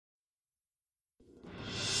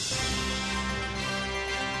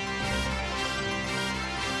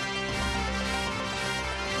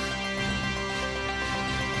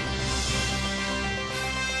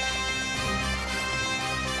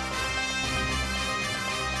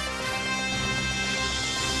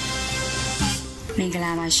မင်္ဂ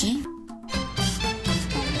လာပါရှင်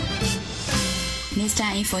Mr.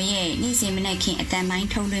 Info ရဲ့နေ့စဉ်မနက်ခင်းအတန်ပိုင်း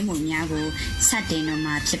ထုတ်လွှင့်မှုများကိုစတင်တော့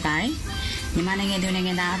မှာဖြစ်ပါတယ်မြန်မာနိုင်ငံသူနိုင်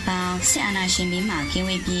ငံသားအပေါင်းစစ်အာဏာရှင်ပြီးမှကင်း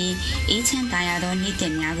ဝေးပြီးအေးချမ်းသာယာသောနေ့တ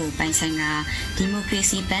င်များကိုပိုင်ဆိုင်ကဒီမိုကရေ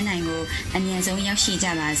စီပန်းနိုင်ကိုအမြန်ဆုံးရောက်ရှိကြ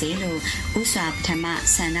ပါစေလို့ဥစွာပထမ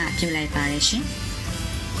ဆန္ဒပြုလိုက်ပါတယ်ရှင်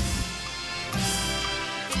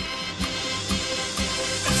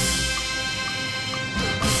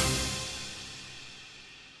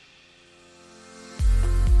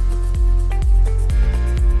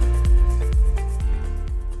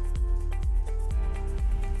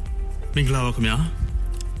မင်္ဂလာပါခင်ဗျာ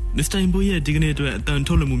မစ္စတာအင်ပိုရဲ့ဒီကနေ့အတွက်အတန်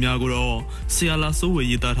ထုတ်လွှင့်မှုများကိုတော့ဆရာလာစိုးဝေ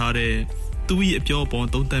ရေးသားထားတဲ့သူ့ရဲ့အပြောအပေါ်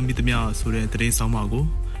သုံးသပ်မိသမျှဆိုတဲ့သတင်းဆောင်ပါကို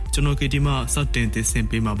ကျွန်တော် KT မှစတင်တင်ဆက်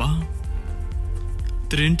ပေးမှာပါ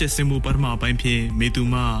သတင်းတက်ဆင်မှုပထမပိုင်းဖြင့်မေသူ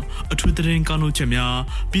မှအထူးသတင်းကောင်းလို့ချက်များ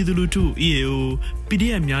ပြည်သူလူထု EAO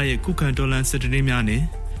PDF များရဲ့ခုခံတော်လှန်စစ်တရင်များနဲ့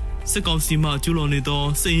စစ်ကောင်စီမှကျူးလွန်နေသော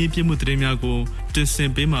စစ်ရေးပြစ်မှုသတင်းများကိုတင်ဆ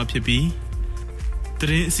က်ပေးမှာဖြစ်ပြီးသ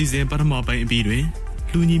တင်းအစီအစဉ်ပထမပိုင်းအပြီးတွင်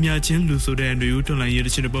လူညီများချင်းလူဆိုတဲ့ຫນွေဦးထွန်လိုင်းရေးတ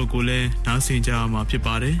စ်ချက်တစ်ပုဒ်ကိုလည်းနားဆင်ကြရမှာဖြစ်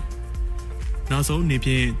ပါတယ်။နောက်ဆုံးအနေဖြ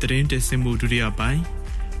င့်သတင်းတင်ဆက်မှုဒုတိယပိုင်း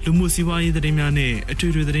လူမှုစီးပွားရေးသတင်းများနဲ့အထွေ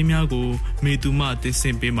ထွေသတင်းများကိုမေသူမှတင်ဆ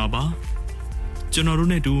က်ပေးမှာပါ။ကျွန်တော်တို့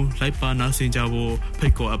နဲ့တူလိုက်ပါနားဆင်ကြဖို့ဖိ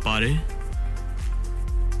တ်ခေါ်အပ်ပါတယ်။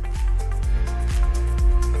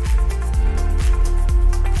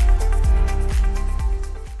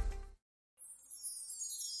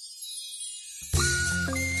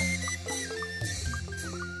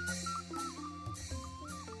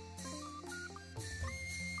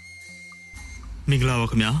မင်္ဂလာပါ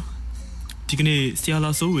ခင်ဗျာဒီကနေ့ဆရာ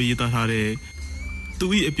လာစိုးဝေရေးသားထားတဲ့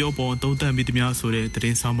သူ့၏အပြောပေါ်သုံးသပ်မိသမျှဆိုတဲ့သတ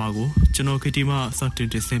င်းဆောင်ပါကိုကျွန်တော် KT မှစတင်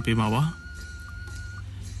တင်ဆက်ပေးမှာပါ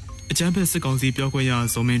အကြမ်းဖက်စစ်ကောင်စီပြောခွင့်ရ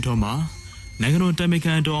ဇော်မင်းထွန်းမှာနိုင်ငံတော်တိုင်ပင်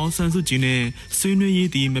ခံဒေါ်အောင်ဆန်းစုကြည်နဲ့ဆွေးနွေးရေး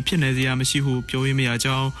သည်မဖြစ်နိုင်စရာမရှိဟုပြောရင်းမရ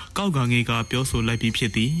ကြောင်းကောက်ကငေကပြောဆိုလိုက်ပြီးဖြ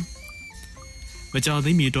စ်သည်မကြာ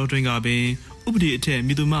သေးမီတောတွင်းကပင်ဥပဒေအထက်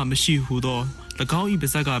မိသူမမရှိဟုသော၎င်း၏ပါ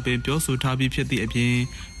ဇက်ကပင်ပြောဆိုထားပြီးဖြစ်သည့်အပြင်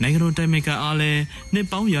နိုင်ငံတော်တိုင်ပင်ခံအားလည်းနှစ်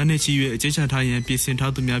ပေါင်းရာနဲ့ချီ၍အကျဉ်းချထားရန်ပြင်ဆင်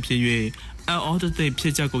ထားသူများဖြစ်၍အော်တသိဖြ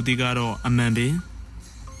စ်ကြကုန်သည်ကတော့အမှန်ပင်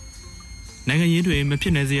နိုင်ငံရေးတွင်မဖြ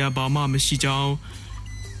စ်နိုင်စရာဘာမှမရှိကြောင်း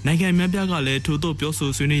နိုင်ငံများပြားကလည်းထို့သောပြောဆို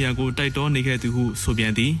ဆွေးနွေးရန်ကိုတိုက်တွန်းနေခဲ့သူဟုဆိုပြ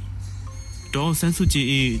န်သည်ဒေါ်ဆန်းစုကြည်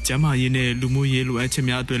၏ကျန်းမာရေးနှင့်လူမှုရေးလိုအပ်ချက်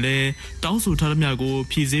များအတွက်လည်းတောင်းဆိုထားသမျှကို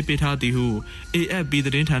ဖြည့်ဆည်းပေးထားသည်ဟု AFP သ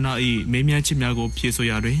တင်းဌာန၏မေးမြန်းချက်များကိုဖြေဆို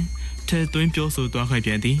ရာတွင်ထဲသွင်းပြောဆိုသွားခဲ့ပြ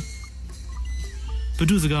န်သည်ဘ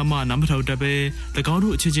ဒုစကားမှနားမထောင်တတ်ပဲ၎င်း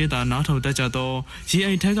တို့အချင်းချင်းသာနားထောင်တတ်ကြသောရေ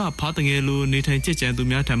အိမ်ထက်ကဖားတငယ်လိုနေထိုင်ကြကြံသူ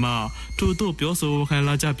များထံမှထို့သို့ပြောဆိုခံ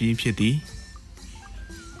လာကြပြီးဖြစ်သည်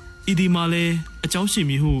ဤဒီမှာလည်းအကြောင်းရှိ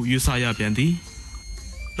မည်ဟုယူဆရပြန်သည်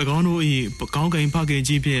၎င်းတို့၏ကောင်းကင်ဖခင်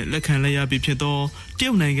ကြီးဖြင့်လက်ခံလိုက်ရပြီးဖြစ်သောတ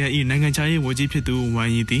ရုတ်နိုင်ငံ၏နိုင်ငံခြားရေးဝန်ကြီးဖြစ်သူဝမ်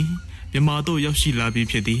ယီသည်မြန်မာသို့ရောက်ရှိလာပြီး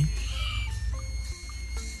ဖြစ်သည်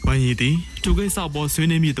ဝမ်ယီသည်ထိုကိစ္စပေါ်ဆွေး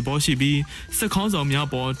နွေးမိသဘောရှိပြီးစစ်ခေါင်းဆောင်များ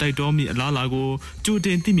ပေါ်တိုက်တွန်းမိအလားအလာကိုကြိုတ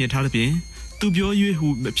င်သိမြင်ထားသဖြင့်သူပြော၍ဟု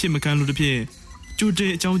မဖြစ်မကန့်လို့တစ်ဖြင့်ကြိုတ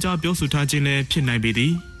င်အကြောင်းကြားပြောဆိုထားခြင်းလည်းဖြစ်နိုင်ပေသ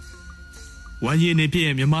ည်ဝမ်ယီအနေဖြ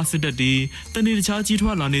င့်မြန်မာစစ်တပ်သည်တနေ့တခြားကြီး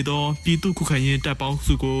ထွားလာနေသောပြည်သူ့ခုခံရေးတပ်ပေါင်း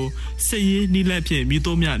စုကိုစစ်ရေးနှိလက်ဖြင့်မိ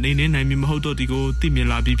သောမြနေနေနိုင်မည်မဟုတ်တော့ဒီကိုသိမြင်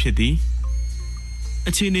လာပြီးဖြစ်သည်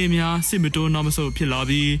အခြေအနေများစစ်မတိုးနောက်မဆုတ်ဖြစ်လာ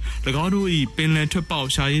ပြီး၎င်းတို့၏ပင်လယ်ထွက်ပေါက်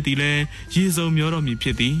ရှာရေးသည်လည်းရေစုံမျောတော်မူဖြ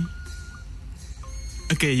စ်သည်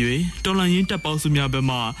အကယ်၍တော်လန်ရင်တပ်ပေါင်းစုများဘက်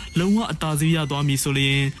မှလုံဝအသာစီးရသွားမည်ဆိုလျ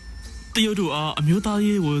င်တရုတ်တို့အားအမျိုးသား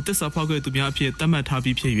ရေးကိုတစ္ဆာဖောက်ခဲ့သူများအဖြစ်သတ်မှတ်ထား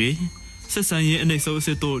ပြီးဖြစ်၍ဆက်ဆံရေးအနှိမ့်ဆုံးအစ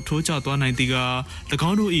စ်တို့ထိုးကျသွားနိုင်သည်က၎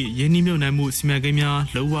င်းတို့၏ရင်းနှီးမြှုပ်နှံမှုစီမံကိန်းများ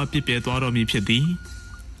လုံဝပြည့်ပြည့်သွားတော်မူဖြစ်သည်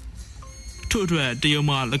ထို့အတွက်တရုတ်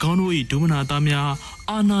မှ၎င်းတို့၏ဒုမနာသားများ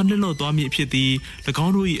အာဏာလက်လွတ်သွားမည်ဖြစ်သည်၎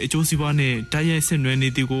င်းတို့၏အကျိုးစီးပွားနှင့်တိုက်ရိုက်ဆက်နွယ်နေ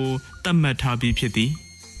သည်ကိုသတ်မှတ်ထားပြီးဖြစ်သည်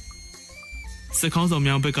စစ်ခေါင်းဆောင်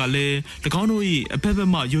များဘက်ကလည်း၎င်းတို့၏အဖက်ဖက်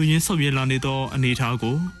မှယိုယင်းဆောက်ရလာနေသောအနေအထား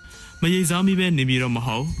ကိုမရိပ်စားမိပဲနေမည်တော့မ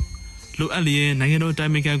ဟုတ်လိုအပ်လျင်နိုင်ငံတော်တို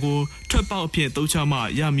င်ပင်ခံကိုထွက်ပေါက်အဖြစ်သုံးချမှ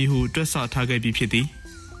ရမည်ဟုတွက်ဆထားခဲ့ပြီးဖြစ်သည်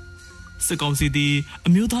စစ်ကောင်စီသည်အ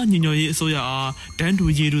မျိုးသားညီညွတ်ရေးအစိုးရအားဒန်းတူ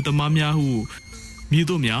ရည်တူသမားများဟုမြည်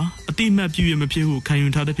တို့များအတိမတ်ပြုရမဖြစ်ဟုခံယူ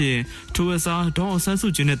ထားသဖြင့်ထိုအစားဒေါအောင်ဆန်းစု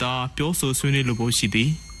ကြည်နှင့်သာပြောဆိုဆွေးနွေးလိုဖို့ရှိသည်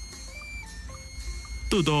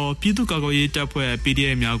သို့သောပြည်သူ့ကာကွယ်ရေးတပ်ဖွဲ့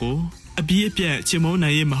PDF များကိုအပြည့်အပြတ်ချေမုန်းနို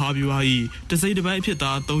င်ရေးမဟာဗျူဟာ၏တစိမ့်တစ်ပိုင်းအဖြစ်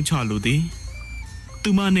သာသုံးချလိုသည်သူ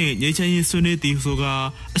မနှင့်ငြိမ်းချမ်းရေးဆွေးနွေးသည်ဆိုက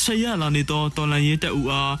အဆက်ရလာနေသောတော်လှန်ရေးတပ်ဦး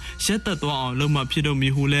အားရက်သက်သွားအောင်လုပ်မှဖြစ်တော့မ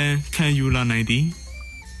ည်ဟုလည်းခံယူလာနိုင်သည်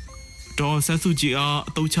ဒေါ်ဆန်းစုကြည်အား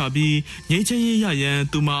အတုချပြီးငြိမ်းချမ်းရေးရရန်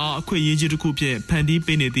သူမအားအခွင့်အရေးကြီးတစ်ခုဖြင့်ဖန်တီး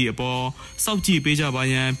ပေးနေသည့်အပေါ်စောင့်ကြည့်ပေးကြပါ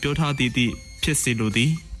ရန်ပြောထားသည်ဖြစ်စေလိုသ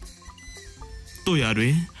ည် တို့ရတွ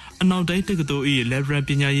င်အနောက်တိုင်းတက္ကသိုလ်၏လေဗရန်ပ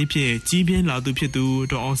ညာရေးဖြင့်ကြီးပြင်းလာသူဖြစ်သူ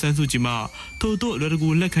ဒေါ်အောင်ဆန်းစုကြည်မှထို့သို့လွယ်တကူ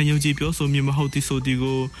လက်ခံယုံကြည်ပြောဆိုမည်မဟုတ်သည်ဆိုသည်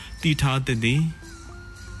ကိုတည်ထားသည်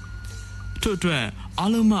ထို့အတွက်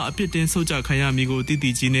အားလုံးမှအပြစ်တင်ဆုတ်ကြခံရမည်ကိုတည်တ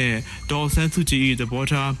ည်ကြီးနဲ့ဒေါ်အောင်ဆန်းစုကြည်၏သဘော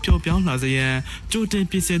ထားပျော့ပြောင်းလာစေရန်ကြိုတင်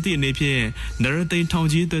ပြင်ဆင်သည့်အနေဖြင့်နရသိန်းထောင်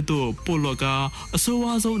ကြီးအတွက်သို့ပို့လော့ကားအဆိုး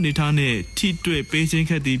ဝါးဆုံးအနေထားနှင့်ထိတွေ့ပေးခြင်း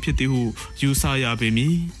ခဲ့သည်ဖြစ်သည်ဟုယူဆရပေမ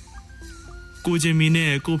ည်ကိုချင်းမီ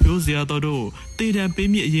နဲ့ကိုဖြိုးစရာတော်တို့တေတံပေး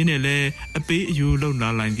မြင့်အရင်နဲ့လည်းအပေးအယူလုံလာ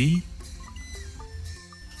နိုင်သည်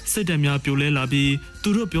စစ်တပ်များပြိုလဲလာပြီးသူ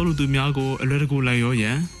တို့ပြောလိုသူများကိုအလွယ်တကူလိုက်ရောရ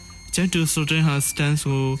န်ကျန်တူဆိုတဲ့ဟာစတန်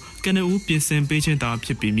ဆိုကနေဦးပြင်ဆင်ပေးခြင်းသာဖြ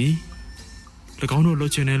စ်ပေမည်၎င်းတို့လှု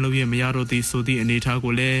ပ်ချင်တဲ့လှုပ်ရမရတော့သည်ဆိုသည့်အနေအထား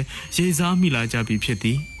ကိုလည်းရေစားမိလာကြပြီဖြစ်သ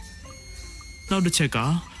ည်နောက်တစ်ချက်က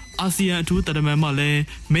အာဆီယံအထူးတရမန်မှလည်း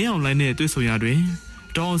မဲအောင်လိုင်းနဲ့တွေ့ဆုံရတွင်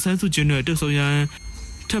ဒေါ်အောင်ဆန်းစုကြည်နဲ့တွေ့ဆုံရန်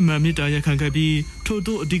ထပ်မံမြစ်တာရခံခဲ့ပြီးထို့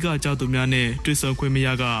သို့အဓိကကြောက်သူများနဲ့တွေ့ဆုံခွင့်မရ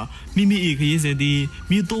ကမိမိ၏ခရီးစဉ်သည်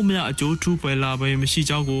မိတို့များအကျိုးထူးပွဲလာပဲမရှိ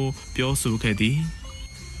ကြောင်းကိုပြောဆိုခဲ့သည်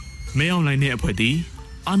မဲအောင်လိုင်းနှင့်အဖွဲ့သည်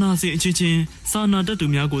အာနာစီအချင်းချင်းစာနာတတ်သူ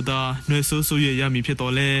များကိုသာနှွယ်ဆိုးဆိုးရရမည်ဖြစ်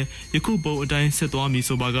တော်လဲယခုပုံအတိုင်းဆက်သွားမည်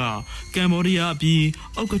ဆိုပါကကမ်ဘောဒီးယားအပြီး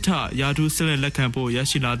ဥက္ကဋ္ဌယာထူးဆက်လက်ခံဖို့ရ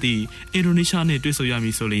ရှိလာသည့်အင်ဒိုနီးရှားနှင့်တွေ့ဆုံရမ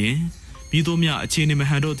ည်ဆိုလျင်မိတို့များအခြေအနေမ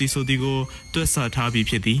ဟန်တော့သည်ဆိုသည်ကိုတွက်ဆထားပြီး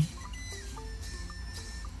ဖြစ်သည်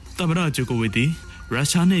သမ္မတဂျိုကိုဝီသည်ရု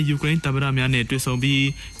ရှားနဲ့ယူကရိန်းသမ္မတများနဲ့တွေ့ဆုံပြီး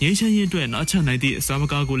ငြိမ်းချမ်းရေးအတွက်နောက်ချနိုင်သည့်အစားမ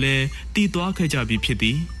ကားကိုလည်းတည်သွားခဲ့ကြပြီးဖြစ်သ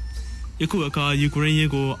ည်ယခုအခါယူကရိန်း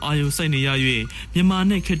ရေးကိုအာရုံစိုက်နေရ၍မြန်မာ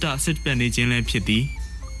နဲ့ခေတ္တစစ်ပြတ်နေခြင်းလည်းဖြစ်သည်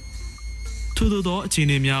ထို့သောအခြေအ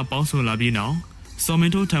နေများပေါင်းစုံလာပြီးနောက်စော်မ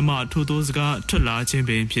င်းတို့ထံမှထို့သောစကားထွက်လာခြင်းပ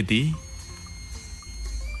င်ဖြစ်သည်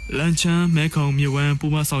လန်ချန်မဲခုံမြဝန်းပူ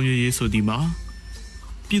မဆောင်ရွက်ရေးဆိုသည်မှာ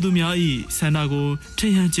ပြည်သူများ၏ဆန္ဒကိုထ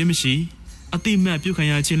င်ဟန်ခြင်းမရှိအတိမတ်ပြုခံ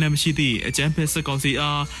ရခြင်းလည်းမရှိသည့်အကြမ်းဖက်စစ်ကောင်စီ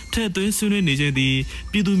အားထည့်သွင်းဆွေးနွေးနေခြင်းသည်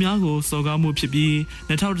ပြည်သူများကိုစော်ကားမှုဖြစ်ပြီး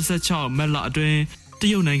2016မတ်လအတွင်းတ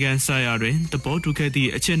ရုတ်နိုင်ငံဆာယာတွင်သဘောတူခဲ့သည့်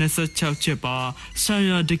အချက်26ချက်ပါဆာ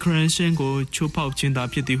ယာဒီကရန်ရှင်းကိုချိုးဖောက်ခြင်းသာ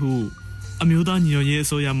ဖြစ်သည်ဟုအမျိုးသားညီညွတ်ရေးအ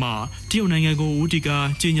စိုးရမှတရုတ်နိုင်ငံကိုဦးတည်ကာ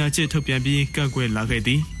ကြေညာချက်ထုတ်ပြန်ပြီးကန့်ကွက်လာခဲ့သ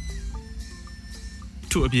ည်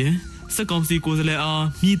ထို့အပြင်စစ်ကောင်စီကိုယ်စားလှယ်အား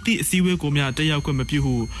မြည်သည့်အစည်းအဝေးကိုများတက်ရောက်ခွင့်မပြု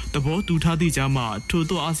ဟုသဘောတူထားသည့်ကြားမှာထို့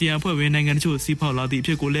သောအာဆီယံအဖွဲ့ဝင်နိုင်ငံတို့စီးဖောက်လာသည့်အ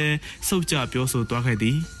ဖြစ်ကိုလည်းစုပ်ကြပြောဆိုသွားခဲ့သ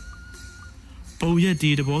ည်ပုံရက်ဒီ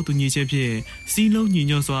သဘောတူညီချက်ဖြင့်စီးလုံးညီ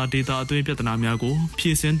ညွတ်စွာဒေတာအတွင်းပြဿနာများကို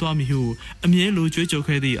ဖြေရှင်းသွားမည်ဟုအမြဲလိုကြွေးကြော်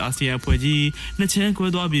ခဲ့သည့်အာဆီယံအဖွဲ့ကြီးနှစ်ချမ်းခွဲ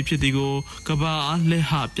သွားပြီးဖြစ်သည်ကိုကမ္ဘာအားလက်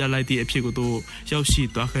ဟပြလိုက်သည့်အဖြစ်ကိုတော့ရောက်ရှိ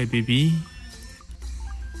သွားခဲ့ပြီ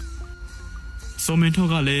စောမင်းထော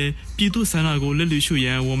ကလည်းပြည်သူ့ဆန္ဒကိုလက်လူရှုရ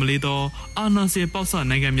န်ဝန်မလေးသောအာဏာရှင်ပေါက်ဆ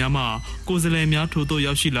နိုင်ငံများမှကိုယ်စားလှယ်များထို့သို့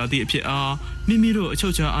ရောက်ရှိလာသည့်အဖြစ်အားမိမိတို့အချု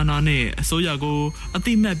ပ်အခြာအာဏာနှင့်အစိုးရကိုအ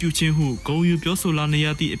တိမတ်ပြုခြင်းဟုဂုဏ်ယူပြောဆိုလာနေရ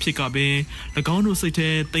သည့်အဖြစ်ကပင်၎င်းတို့စိတ်ထဲ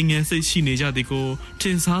တိမ်ငယ်စိတ်ရှိနေကြသည်ကိုထ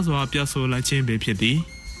င်ရှားစွာပြဆိုလိုက်ခြင်းပင်ဖြစ်သည်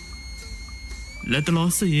လက်တ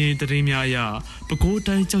လုံးစစ်ရင်တရင်များအရပဲခူး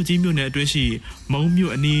တိုင်းကြောက်ကြီးမြို့နယ်အတွင်းရှိမုံ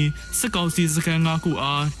မြို့အနီးစစ်ကောင်စီစခန်း၅ခု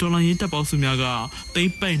အားတော်လှန်ရေးတပ်ပေါင်းစုများကသိ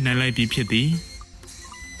မ်းပိုက်နိုင်လိုက်ပြီးဖြစ်သည်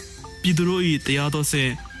ပြည်သူတို့၏တရားတော်ဆင်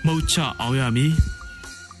မှုတ်ချအောင်ရမည်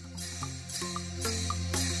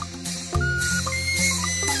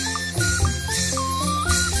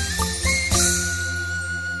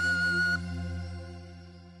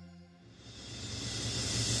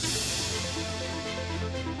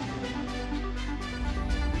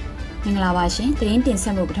မင်္ဂလာပါရှင်သတင်းတင်ဆ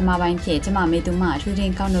က်မှုပထမပိုင်းဖြစ်ကျမမေသူမအထူးတ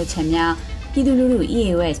င်ကောက်နှုတ်ချက်များပြည်သူလူထု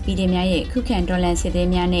EAOS ပြည်သူများရဲ့ခုခံတော်လှန်စစ်သည်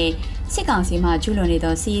များနဲ့စစ်ကောင်စီမှကျူးလွန်နေ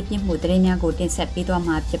သောစီးရေးပြစ်မှုသတင်းများကိုတင်ဆက်ပေးသွား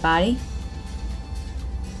မှာဖြစ်ပါတယ်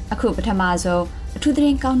။အခုပထမဆုံးအထူးသတ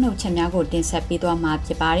င်းကောက်နှုတ်ချက်များကိုတင်ဆက်ပေးသွားမှာ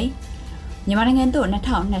ဖြစ်ပါတယ်။မြန်မာနိုင်ငံသို့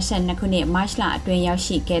2022ခုနှစ်မတ်လအတွင်းရောက်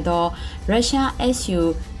ရှိခဲ့သောရုရှား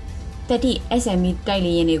Su-30 SME တိုက်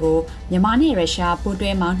လေယာဉ်တွေကိုမြန်မာနဲ့ရုရှားပူး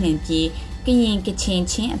တွဲမောင်းနှင်ပြီးကရင်ကချင်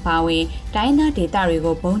ချင်းအပါအဝင်တိုင်းဒေသတွေ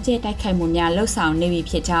ကိုဘုံကျဲတိုက်ခိုက်မှုများလှုပ်ဆောင်နေပြီ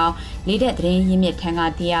ဖြစ်ကြောင်းလေးတဲ့သတင်းရင်းမြစ်ထံက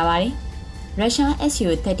သိရပါတယ်။ရုရှား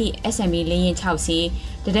Su-30 SME လေယာဉ်6စီး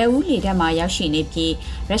တရဝူးလေတပ်မှရောက်ရှိနေပြီး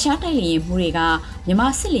ရုရှားတိုက်လေယာဉ်မှုတွေကမြန်မာ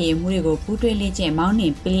စစ်လေယာဉ်မှုတွေကိုပူးတွဲလေ့ကျင့်မောင်းနှ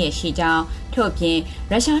င်ပေးရရှိကြောင်းထို့အပြင်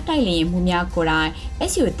ရုရှားတိုက်လေယာဉ်မှုများကိုယ်တိုင်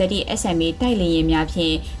Su-30 SME တိုက်လေယာဉ်များဖြ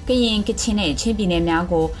င့်ကရင်ကချင်နဲ့ချင်းပြည်နယ်များ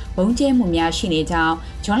ကိုဘုံကျဲမှုများရှိနေကြောင်း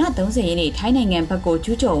ဇွန်လ30ရက်နေ့ထိုင်းနိုင်ငံဘက်ကို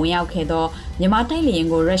ကျူးကျော်ဝင်ရောက်ခဲ့သောမြန်မာတိုက်လေယာဉ်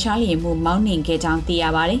ကိုရုရှားလေယာဉ်မှုမောင်းနှင်ခဲ့ကြောင်းသိရ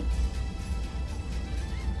ပါတယ်။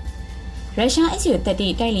ရုရှား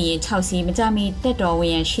Su-30 တိုက်လေယာဉ်6စီးမကြမီတက်တော်ဝ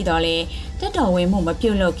င်ရန်ရှိတော်လဲတက်တော်ဝင်မှုမ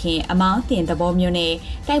ပြုတ်လို့ခင်အမောင်းတင်သဘောမျိုးနဲ့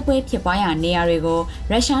တိုက်ပွဲဖြစ်ပွားရာနေရာတွေကို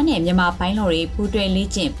ရုရှားနဲ့မြန်မာပိုင်းလော်တွေပူးတွဲလေ့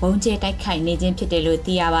ကျင့်ဘုံကျဲတိုက်ခိုက်နေခြင်းဖြစ်တယ်လို့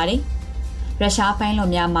သိရပါတယ်။ ရုရှားပိုင်းလွ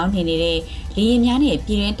န်များမောင်းနှင်နေတဲ့လေယာဉ်များနဲ့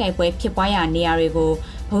ပြည်တွင်းတိုက်ပွဲဖြစ်ပွားရာနေရာတွေကို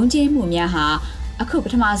ဘုံကျဲမှုများဟာအခုပ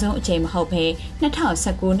ထမဆုံးအချိန်မဟုတ်ဘဲ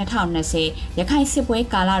2019-2020ရခိုင်စစ်ပွဲ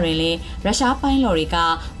ကာလတွင်လည်းရုရှားပိုင်းလော်တွေက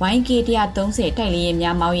YK-130 တိုက်လေယာဉ်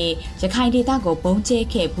များမောင်း၍ရခိုင်ဒေသကိုဘုံကျဲ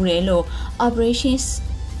ခဲ့ပူးတယ်လို့ Operation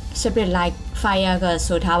Spirit Like Fire က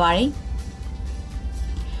ဆိုထားပါတယ်။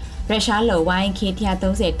ရုရှားလို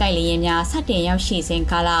YK-130 တိုက်လေယာဉ်များစတင်ရောက်ရှိစဉ်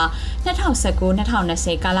ကာလ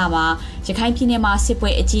2019-2020ကာလမှာရခိုင်ပြည်နယ်မှာစစ်ပွဲ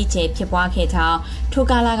အကြီးအကျယ်ဖြစ်ပွားခဲ့ကြောင်းထို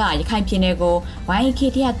ကာလကရခိုင်ပြည်နယ်ကို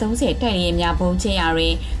YK-130 တိုက်လေယာဉ်များဘုံကျဲရာတွ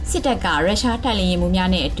င်စစ်တပ်ကရုရှားတိုက်လေယာဉ်မှုများ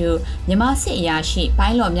နဲ့အတူမြန်မာစစ်အရာရှိပို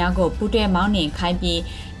င်းလော်များကိုပူးတွဲမောင်းနှင်ခိုင်းပြီး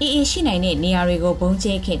အေးရှိနိုင်တဲ့နေရာတွေကိုဘုံ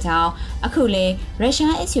ကျဲခဲ့ကြောင်းအခုလေရု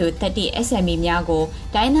ရှား Su-30 SME များကို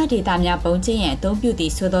တိုင်းသားဒေသများဘုံကျဲရန်အသုံးပြုသ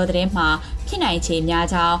ည့်ဆိုသောတဲ့မှာဖြစ်နိုင်ခြေများ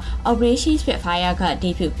ကြောင်း Operation Spitfire ကတ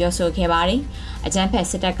ည်ပြုပြောဆိုခဲ့ပါတယ်။အကြမ်းဖက်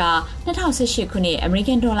စစ်တပ်က2018ခုနှစ်အမေရိက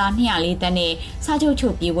န်ဒေါ်လာ204သန်းနဲ့စာချုပ်ချု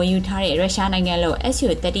ပ်ပြီးဝယ်ယူထားတဲ့ရုရှားနိုင်ငံလို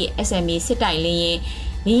Su-30 SME စစ်တိုက်လေယာဉ်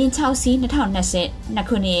6စီး2022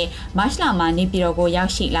ခုနှစ်မတ်လမှာနေပြည်တော်ကိုရော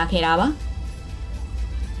က်ရှိလာခဲ့တာပါ။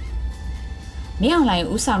မြောင်လိုင်း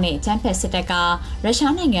ဦးဆောင်တဲ့ကျန်းဖက်စစ်တပ်ကရု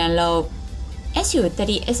ရှားနိုင်ငံလုံး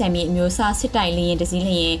Su-30 SME အမျိုးအစားစစ်တိုက်လေယာဉ်တစ်စီး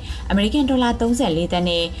လျင်အမေရိကန်ဒေါ်လာ34သန်း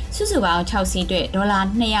နဲ့စုစုပေါင်း6စီးအတွက်ဒေါ်လာ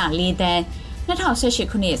204သန်း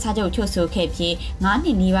2018ခုနှစ်စာချုပ်ချုပ်ဆိုခဲ့ပြီး9နှ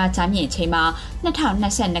စ်နီးပါးကြာမြင့်ချိန်မှာ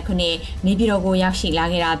2022ခုနှစ်နေပြည်တော်ကိုရောက်ရှိလာ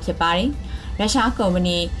ခဲ့တာဖြစ်ပါတယ်။ရုရှားကုမ္ပ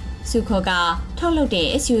ဏီစုခိုကထုတ်လုပ်တဲ့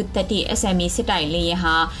Su-30 SME စစ်တိုက်လေယာဉ်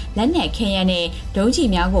ဟာလက်နက်ခဲယမ်းနဲ့ဒုံးကျည်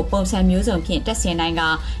များကိုပုံစံမျိုးစုံဖြင့်တပ်ဆင်နိုင်က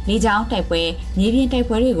လေကြောင်းတိုက်ပွဲမြေပြင်တိုက်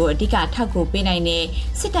ပွဲတွေကိုအဓိကထောက်ကူပေးနိုင်တဲ့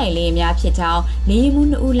စစ်တိုက်လေယာဉ်များဖြစ်ကြောင်းလေယာဉ်မှူး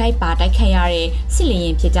2ဦးလိုက်ပါတိုက်ခိုက်ရတဲ့စစ်လေယာ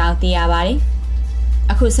ဉ်ဖြစ်ကြောင်းသိရပါတယ်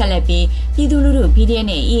။အခုဆက်လက်ပြီးပြည်သူလူထု PDF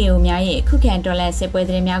နဲ့ EAO များရဲ့ခုခံတော်လှန်စစ်ပွဲသ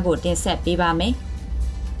တင်းများကိုတင်ဆက်ပေးပါမယ်။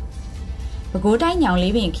ပဲခူးတိုင်းညောင်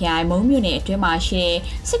လေးပင်ခရိုင်မုံမြို့နယ်အတွင်းမှာရှိတဲ့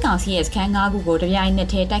စစ်ကောင်စီရဲ့စခန်း၅ခုကိုတပြိုင်နက်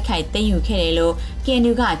တည်းတိုက်ခိုက်သိမ်းယူခဲ့တယ်လို့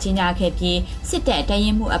KNU ကကြေညာခဲ့ပြီးစစ်တပ်တရ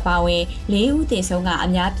င်မှုအပါအဝင်၄ဦးသေဆုံးကအ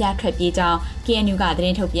များပြားထွက်ပြေးကြောင်း KNU ကသတ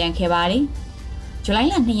င်းထုတ်ပြန်ခဲ့ပါတယ်။ဇူလိုင်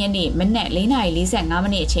လ2ရက်နေ့မနက်4:45မိ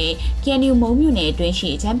နစ်အချိန် KNU မုံမြို့နယ်အတွင်းရှိ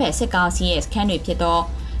ချမ်းဘက်စစ်ကောင်စီရဲ့စခန်းတွေဖြစ်သော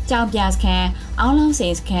ကျောင်းပြစခန်း၊အောင်လောင်းစိ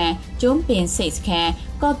န်စခန်း၊ကျုံးပင်စိတ်စခန်း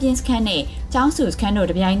၊ကော့ပြင်းစခန်းနဲ့ကျောင်းစုစခန်းတို့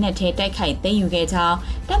တပြိုင်နက်တည်းတိုက်ခိုက်သိမ်းယူခဲ့ကြောင်း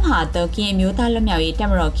တပ်မဟာ3ကရင်မျိုးသားလွတ်မြောက်ရေးတပ်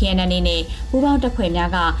မတော် KNN နဲ့ပူးပေါင်းတပ်ဖွဲ့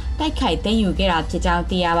များကတိုက်ခိုက်သိမ်းယူခဲ့တာဖြစ်ကြောင်း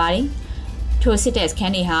သိရပါတယ်။ထိုစစ်တပ်စခ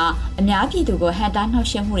န်းတွေဟာအများပြည်သူကိုဟန်တာနှောက်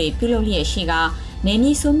ယှက်မှုတွေပြုလုပ်လျက်ရှိကနေ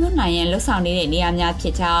မြေဆိုးမျိုးနိုင်ရန်လှုပ်ဆောင်နေတဲ့နေရာများဖြ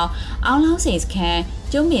စ်ကြောင်းအောင်လောင်းစိန်စခန်း၊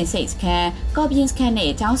ကျုံးပင်စိတ်စခန်း၊ကော့ပြင်းစခန်း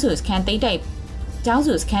နဲ့ကျောင်းစုစခန်းကျောင်း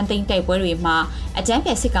စုစခန်းသိမ်းတိုက်ပွဲတွေမှာအကြမ်းဖ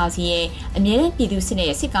က်စစ်ကောင်စီရဲ့အမြဲတမ်းပြည်သူစစ်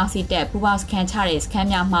နဲ့စစ်ကောင်စီတပ်ပူးပေါင်းစခန်းချတဲ့စခန်း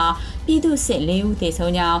များမှာပြည်သူစစ်၄ဦးသေ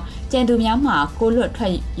ဆုံးကြောင်းကြံသူများမှာကိုလွတ်ထွ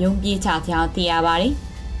က်ရုံပြေးကြကြောင်းသိရပါတယ်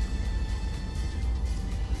။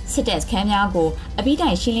စစ်တပ်စခန်းများကိုအပိတို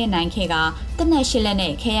င်ရှင်းလင်းနိုင်ခဲ့ကတနက်ရှစ်လက်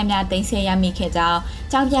နဲ့ခဲယမ်းများသိမ်းဆည်းရမိခဲ့ကြောင်း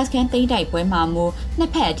ကျောင်းပြစခန်းသိမ်းတိုက်ပွဲမှာမူနှ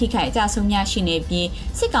စ်ဖက်အထိခိုက်အကြဆုံးများရှိနေပြီး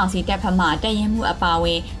စစ်ကောင်စီတပ်ဖက်မှတရင်မှုအပါအဝ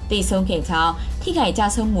င်တေဆုံးခဲ့ကြောင်းထိခိုက်ကြ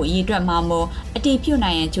ဆုံးမှုရည်အတွက်မှာမူအတိပြုတ်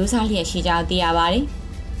နိုင်ရန်ကြိုးစားလျက်ရှိကြောင်းသိရပါတယ်။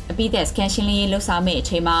အပိသက်စကန်ရှင်းလင်းရေးလှုပ်ဆောင်မဲ့အ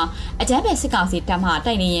ချိန်မှာအကြမ်းဖက်စစ်ကောင်စီတပ်မှ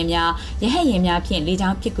တိုက်နေရင်များရဟတ်ရင်များဖြင့်လေကြော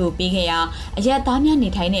င်းပစ်ကူပေးခဲ့ရာအရက်သားများနေ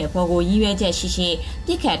ထိုင်တဲ့အပေါ်ကိုရည်ရွယ်ချက်ရှိရှိပ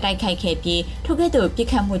စ်ခတ်တိုက်ခိုက်ခဲ့ပြီးထိုကဲ့သို့ပစ်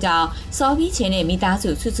ခတ်မှုကြောင့်စော်ပြီးချင်းနဲ့မိသားစု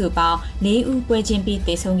စုစုပေါင်း၄ဦးပွဲချင်းပြီး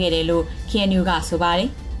သေဆုံးခဲ့တယ်လို့ KNU ကဆိုပါတ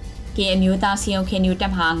ယ်။ KNU သားစီယုံ KNU တ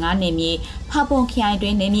ပ်မှ9နေမြေဖာပွန်ခရိုင်တွ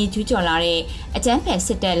င်နေမြေကျူးကျော်လာတဲ့အကြမ်းဖက်စ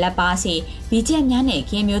စ်တပ်လက်ပါစီဗီဂျက်များနဲ့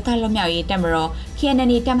KNU သားလွတ်မြောက်ရေးတပ်မတော်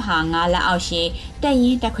KNN တပ်မှ9လက်အောက်ရှိတပ်ရ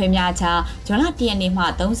င်းတပ်ခွဲများကြားဇွန်လ1ရက်နေ့မှ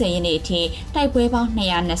30ရက်နေ့အထိတိုက်ပွဲပေါင်း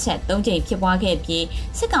223ကြိမ်ဖြစ်ပွားခဲ့ပြီး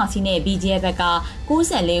စစ်ကောင်စီနဲ့ BGF ဘက်က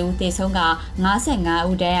94ဦးသေဆုံးက55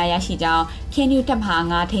ဦးဒဏ်ရာရရှိကြောင်း KNU တပ်မှ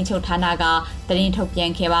9ထိန်းချုပ်ဌာနကသတင်းထုတ်ပြ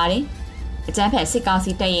န်ခဲ့ပါတယ်။အကြမ်းဖက်စစ်ကောင်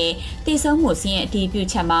စီတပ်ရဲ့တေဆုံးမှုစီးရင်အတီးပြု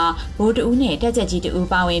ချက်မှာဗိုလ်တအူးနဲ့တပ်ချက်ကြီးတအူး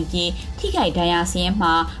ပါဝင်ပြီးထိခိုက်ဒဏ်ရာစီးရင်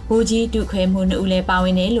မှာဗိုလ်ကြီးတုခွဲမှု2ဦးလည်းပါဝ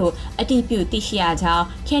င်တယ်လို့အတီးပြုသိရှိရကြောင်း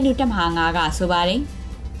KNU တပ်မဟာ9ကဆိုပါတယ်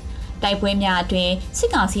။တိုက်ပွဲများအတွင်းစ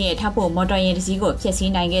စ်ကောင်စီရဲ့ထောက်ပို့မော်တော်ယာဉ်တစ်စီးကိုဖျက်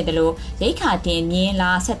ဆီးနိုင်ခဲ့တယ်လို့ရိတ်ခါတင်မြင်း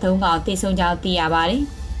လာ73ကောင်တေဆုံးကြောင်းသိရပါတယ်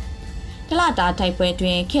။တလတာတိုက်ပွဲတွ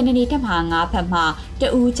င် KNN တပ်မဟာ9ဖက်မှတ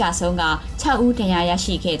အူးကြဆုံးက6ဦးဒဏ်ရာရ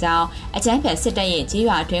ရှိခဲ့ကြောင်းအကြမ်းဖက်စစ်တပ်ရဲ့ကြေး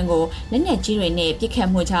ရွာအတွင်းကိုလက်နက်ကြီးတွေနဲ့ပစ်ခတ်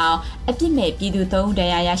မှုကြောင့်အပြစ်မဲ့ပြည်သူ3ဦးဒဏ်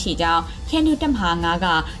ရာရရှိကြောင်း KNU တပ်မဟာ9က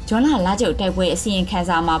ဂျွန်လကျုပ်တိုက်ပွဲအစီရင်ခံ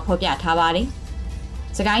စာမှာဖော်ပြထားပါတယ်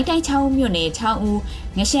။စကိုင်းတိုင်း6ဦးမြို့နယ်6ဦး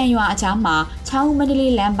ငရှမ်းရွာအကြားမှာ6ဦးမန္တ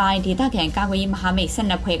လေးလမ်းပိုင်းဒေသခံကာကွယ်ရေးမဟာမိတ်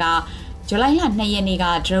12ဖွဲ့ကဇူလိုင်လ2ရက်နေ့က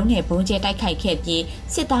ဒရုန်းနဲ့ဘုံကျဲတိုက်ခိုက်ခဲ့ပြီး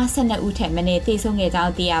စစ်သား12ဦးထက်မနည်းသေဆုံးခဲ့ကြော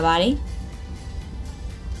င်းသိရပါတယ်။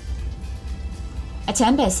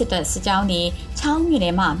 အချမ်းပဲစစ်တပ်စစ်ကြောင်းသည်ချောင်းမြို့န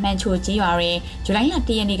ယ်မှမှန်ချိုကြီးရွာတွင်ဇူလိုင်လ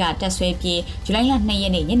1ရက်နေ့ကတက်ဆွဲပြီးဇူလိုင်လ2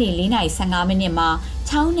ရက်နေ့ညနေ4:15မိနစ်မှာ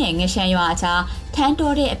ချောင်းနယ်ငရှမ်းရွာအကြားထန်း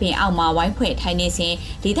တော်တဲ့အပင်အောက်မှာဝိုင်းဖွဲ့ထိုင်နေ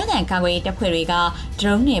စဉ်ဒေသခံကာကွယ်ရေးတပ်ဖွဲ့တွေက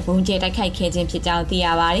ဒရုန်းနဲ့ဘုံကျဲတိုက်ခိုက်ခဲ့ခြင်းဖြစ်ကြောင်းသိ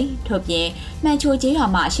ရပါတယ်။ထို့ပြင်မှန်ချိုကြီး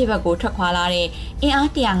ရွာမှအရှိဘက်ကိုထွက်ခွာလာတဲ့အင်အား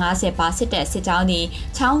150ပါစစ်တပ်စစ်ကြောင်း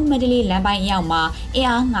သည်ချောင်းမန္တလေးလမ်းပိုင်းအရောက်မှာ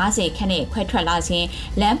အင်အား90ခန့်နဲ့ခွဲထွက်လာ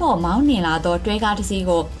စဉ်လမ်းပေါ်မောင်းနှင်လာသောတွဲကားတစ်စီး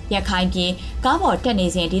ကိုရက်ခိုင်းပြီးကားပေါ်တက်နေ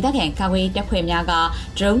စဉ်ဒေသခံကာကွယ်ရေးတပ်ဖွဲ့များ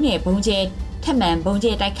ကဒရုန်းနဲ့ဘုံကျဲထက်မှန်ဘုံ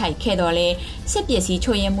ကျဲတိုက်ခိုက်ခဲ့တော်လဲစစ်ပစ္စည်း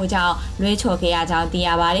ချို့ယွင်းမှုကြောင့်လွဲချော်ခဲ့ရကြောင်းသိရ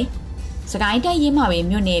ပါတယ်။စကိုင်းတိုင်းရင်းမာပင်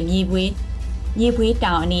မြို့နယ်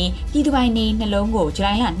မြေပွေးတောင်အနီးပြည်သူပိုင်နေနှလုံးကိုဇူ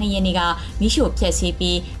လိုင်လ2ရက်နေ့ကမိရှို့ဖျက်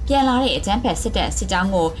ဆီးပြီးပြန်လာတဲ့အကြမ်းဖက်စစ်တပ်စစ်ကြော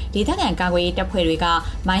င်းကိုဒေသခံကာကွယ်ရေးတပ်ဖွဲ့တွေ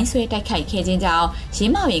ကမိုင်းဆွဲတိုက်ခိုက်ခဲ့ခြင်းကြောင့်ရ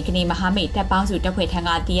င်းမာပင်ကနေမဟာမိတ်တပ်ပေါင်းစုတပ်ဖွဲ့ထံ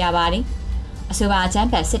ကသိရပါတယ်။အဆိုပါအကြမ်း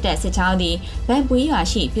ဖက်စစ်တပ်စစ်ကြောင်းသည်ဗန်ပွေးရွာ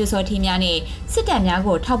ရှိပြူစောထီးများနှင့်စစ်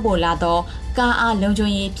တပ်များကိုထောက်ပို့လာသောကားအား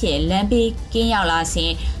လုံခြုံရေးဖြင့်လမ်းဘေးကင်းရောက်လာစ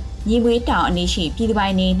ဉ်ညီဝေးတောင်အနီးရှိပြည်သူပို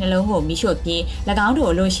င်နေနှလုံးကိုမိရှို့ပြီး၎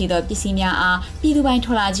င်းတို့လိုရှိသောပစ္စည်းများအားပြည်သူ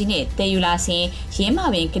ပိုင်ထော်လာကြီးနှင့်တည်ယူလာစဉ်ရင်း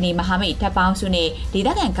မာပင်ကနေမဟာမိတ်တပ်ပေါင်းစုနှင့်ဒေသ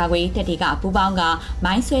ခံကာကွယ်ရေးတပ်တွေကပူးပေါင်းက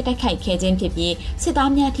မိုင်းဆွဲတိုက်ခိုက်ခဲ့ခြင်းဖြစ်ပြီးစစ်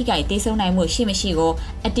သားများထိခိုက်ဒေဆုံးနိုင်မှုရှိမရှိကို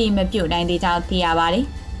အတိမပြုတ်နိုင်သေးကြောင်းသိရပါသည်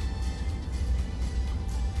။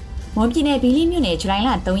မွန်ပြည်နယ်ဘီလီမြို့နယ်ဇူလိုင်လ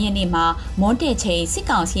3ရက်နေ့မှာမွန်တဲ့ချိန်စစ်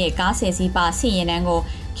ကောင်စီရဲ့ကားဆယ်စီးပါစစ်ရင်တန်းကို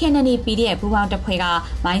KNL PDF ပူးပေါင်းတပ်ဖွဲ့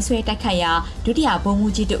ကမိုင်းဆွဲတိုက်ခိုက်ရာဒုတိယဗိုလ်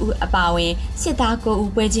မှူးကြီးတဦးအပါအဝင်စစ်သား9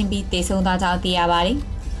ဦးပွဲချင်းပြီးတေဆုံးသွားကြောင်းသိရပါတယ်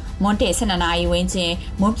။မွန်တဲ့12နာရီဝန်းကျင်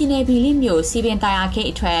မွန်ပြည်နယ်ဘီလီမြို့စီ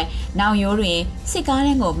ပင်တာယာခိတ်အထက်နောင်ရိုးတွင်စစ်ကား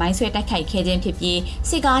တန်းကိုမိုင်းဆွဲတိုက်ခိုက်ခဲ့ခြင်းဖြစ်ပြီး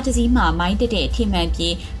စစ်ကားတစ်စီးမှမိုင်းတက်တဲ့ထိမှန်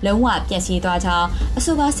ပြီးလုံးဝပျက်စီးသွားကြောင်းအ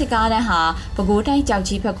ဆိုပါစစ်ကားတန်းဟာပဲခူးတိုင်းကြောက်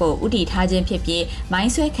ကြီးဘက်ကိုဥတီထားခြင်းဖြစ်ပြီးမို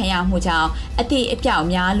င်းဆွဲခံရမှုကြောင့်အတိ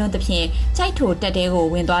အပြောက်များလွန်းသဖြင့်ကြိုက်ထိုတက်တဲ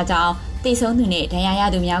ကိုဝင်သွားကြောင်းတေဆုံးသူနဲ့ဒဏ်ရာရ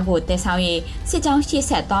သူများကိုတည်ဆောင်၍စစ်ကြောင်းရှေ့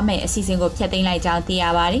ဆက်သွားမယ့်အစီအစဉ်ကိုဖျက်သိမ်းလိုက်ကြောင်းသိ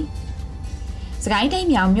ရပါတယ်။စကိုင်းတို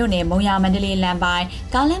င်းမြောင်မြို့နယ်မုံရမန္တလေးလမ်းပိုင်း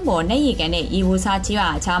ကားလမ်းပေါ်နေရီကန်နဲ့ရီဝူစာကြီးရွာ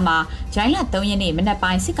အချားမှာဇွန်လ3ရက်နေ့မနက်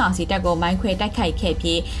ပိုင်းစစ်ကောင်စီတပ်ကိုမိုင်းခွဲတိုက်ခိုက်ခဲ့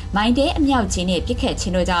ပြီးမိုင်းတဲအမြောက်ကြီးနဲ့ပစ်ခတ်ခြ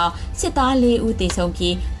င်းတို့ကြောင့်စစ်သား4ဦးတေဆုံး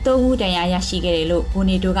ပြီး3ဦးဒဏ်ရာရရှိခဲ့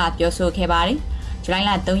တယ်လို့ဘူနေတိုကပြောဆိုခဲ့ပါတယ်။ဇူ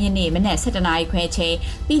လိုင်လ3ရက်နေ့မနက်7:00နာရီခွဲချိန်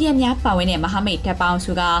PDF များပါဝင်တဲ့မဟာမိတ်တပ်ပေါင်း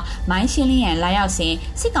စုကမိုင်းရှင်းလင်းရန်လာရောက်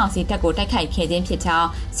စဉ်စစ်ကောင်စီတပ်ကိုတိုက်ခိုက်ခဲ့ခြင်းဖြစ်ကြောင်း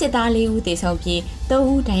စစ်သား4ဦးသေဆုံးပြီး3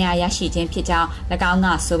ဦးဒဏ်ရာရရှိခြင်းဖြစ်ကြောင်း၎င်းက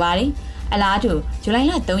ဆိုပါတယ်။အလားတူဇူ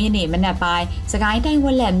လိုင်လ3ရက်နေ့မနက်ပိုင်းစကိုင်းတိုင်းဝ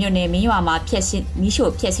က်လက်မြို့နယ်မင်းရွာ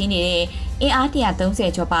မှာမိရှို့ဖျက်ဆီးနေတဲ့အင်အား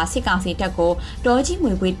130ကျော်ပါစစ်ကောင်စီတပ်ကိုတောကြီး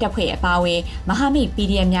မွေပွေးတပ်ဖွဲ့အပါအဝင်မဟာမိတ်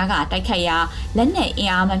PDF များကတိုက်ခိုက်ရာလက်နက်အင်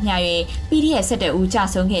အားမမျှ၍ PDF 17ဦး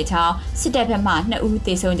ကြာဆုံးခဲ့ကြောင်းစစ်တပ်ဘက်မှ2ဦး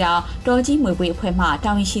သေဆုံးကြောင်းတောကြီးမွေပွေးအဖွဲ့မှတာ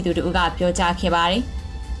ဝန်ရှိသူတို့ကပြောကြားခဲ့ပါတယ်။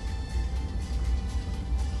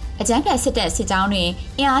အကြမ်းဖက်စစ်တပ်စစ်ကြော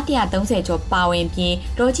င်းတွင်အင်အား130ကျော်ပါဝင်ပြီး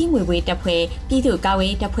တောကြီးမွေပွေးတပ်ဖွဲ့ပြည်သူ့ကာကွယ်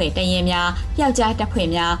ရေးတပ်ဖွဲ့တရင်များပျောက်ကြား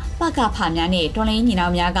တပ်ဖွဲ့များပကဖများနှင့်တော်လိုင်းညီနော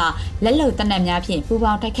င်များကလက်လုံတပ်နက်များဖြင့်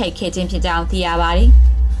ပူးပေါင်းတိုက်ခိုက်ခဲ့ခြင်းဖြစ်ကြောင်းသိရပါသည်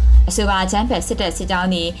။အဆိုပါအကြမ်းဖက်စစ်တပ်စစ်ကြော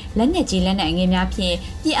င်းသည်လက်နက်ကြီးလက်နက်ငယ်များဖြင့်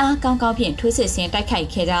ပြည်အားကောင်းကောင်းဖြင့်ထိုးစစ်ဆင်တိုက်ခိုက်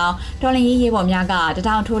ခဲ့ကြောင်းတော်လိုင်းရေးဘော်များက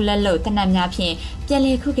တထောင်ထိုးလက်လုံတပ်နက်များဖြင့်ပြန်လ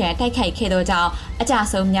ည်ခုခံတိုက်ခိုက်ခဲ့သောကြောင့်အကြ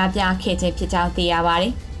ဆုံးများပြားခဲ့ခြင်းဖြစ်ကြောင်းသိရပါ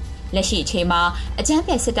သည်။လက်ရှိအချိန်မှာအကြမ်းဖ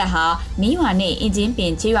က်စစ်တပ်ဟာမီးရွာနဲ့အင်ဂျင်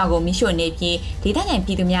ပင်ကျေးရွာကိုမိရှို့နေပြီးဒေ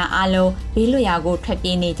သခံပြည်သူများအားလုံးဘေးလွတ်ရာကိုထွက်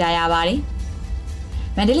ပြေးနေကြရပါတယ်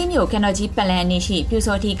။မန္တလေးမြို့ကန်တော်ကြီးပတ်လန်အနီးရှိ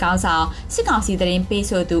ပြူစောထီကောင်းဆောင်စစ်ကောင်စီတရင်ပေး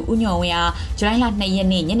ဆိုသူဦးညွန့်ဝင်းအားဇူလိုင်လ2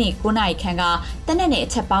ရက်နေ့ညနေ9:00နာရီခန့်ကတနက်နဲ့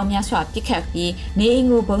အချက်ပေါင်းများစွာပစ်ခတ်ပြီးနေအိမ်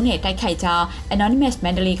ကိုဘုံနဲ့တိုက်ခိုက်ကြောင်း Anonymous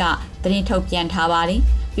မန္တလေးကသတင်းထုတ်ပြန်ထားပါတယ်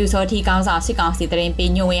။ပြူစောထီကောင်းဆောင်စစ်ကောင်စီတရင်ပေး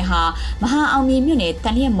ညွန့်ဝင်းဟာမဟာအောင်မြေမြို့နယ်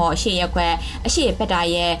တန်လျက်မော်အရှိရက်ကွက်အရှိ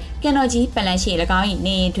ပက်တာရဲ့ကန်တော်ကြီးပတ်လန်ရှိ၎င်း၏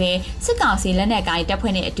နေအိမ်တွင်စစ်ကောင်စီလက်နက်ကိုင်တပ်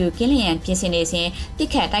ဖွဲ့နှင့်အတူကင်းလျင်ပြင်ဆင်နေစဉ်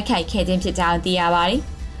ပစ်ခတ်တိုက်ခိုက်ခဲ့ခြင်းဖြစ်ကြောင်းသိရပါသည်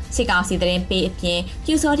။စစ်ကောင်စီတရင်ပေးအပြင်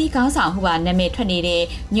ပြူစောထီကောင်းဆောင်ဟုပါနာမည်ထွက်နေ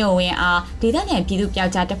တဲ့ညွန့်ဝင်းအားဒေသခံပြည်သူပျော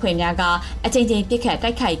က်ကြားတပ်ဖွဲ့များကအကြိမ်ကြိမ်ပစ်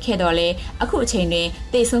ခတ်တိုက်ခိုက်ခဲ့တော်လဲအခုအ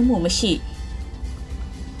ချိန်တွင်တေဆုံးမှုမရှိ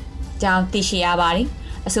ကြောင်းသိရှိရပါသည်။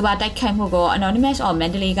အဆိုပါတိုက်ခိုက်မှုကို Anonymous of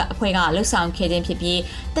Mandalay ကအဖွဲ့ကလှုပ်ဆောင်ခဲ့ခြ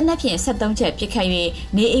င်းဖြစ်ပြီးတနက်ဖြန်73ချက်ပစ်ခတ်၍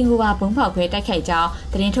နေအိမ်ကိုပါဘုံဖောက်ခွဲတိုက်ခိုက်ကြော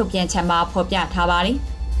င်းသတင်းထုတ်ပြန်ချက်မှာဖော်ပြထားပါတယ်။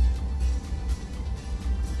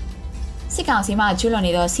စစ်ကောင်စီမှကျူးလွန်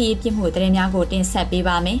နေသောစီးရေးပြစ်မှုသတင်းများကိုတင်ဆက်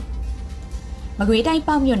ပေးပါမယ်။မကွေးတို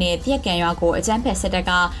င်းပေါ့မြို့နယ်တရက်ကန်ရွာကိုအကြမ်းဖက်စစ်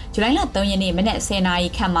တပ်ကဇူလိုင်လ3ရက်နေ့မနက်10:00နာရီ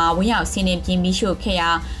ခန့်မှာဝင်ရောက်စီးနင်းပြီးမိရှို့ခဲ့ရာ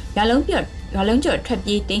ရွာလုံးကျွတ်ထွက်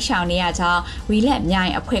ပြေးတင်းရှောင်နေရကြောင်းဝီ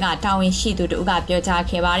လက်မြိုင်အဖွဲ့ကတာဝန်ရှိသူတို့ကပြောကြား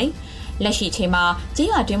ခဲ့ပါတယ်။ လက်ရှိချိန်မှာကျေး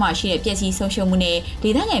ရွာတွင်းမှာရှိတဲ့ပြည်စည်းဆုံးရှုံးမှုနဲ့ဒေ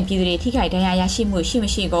သခံပြည်သူတွေထိခိုက်ဒဏ်ရာရရှိမှုရှိ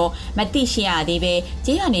မရှိကိုမသိရှိရ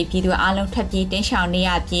သေးပဲကျေးရွာနေပြည်သူအလုံးထပ်ပြေးတင်းရှောင်နေ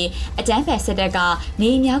ရပြီးအကြမ်းဖက်စစ်တပ်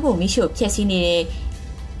ကနေအိမ်များကိုမိရှို့ဖျက်ဆီးနေ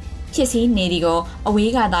သည်ကို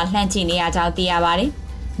အဝေးကသာလှမ်းကြည့်နေရကြောင်းသိရပါတယ်။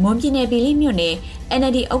မွန်ပြည်နယ်ပြည်လိမြို့နယ်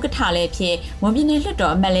NLD ဥက္ကဋ္ဌလည်းဖြစ်မွန်ပြည်နယ်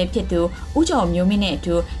လွှတ်တော်အမတ်လည်းဖြစ်သူဦးကျော်မျိုးမင်းနဲ့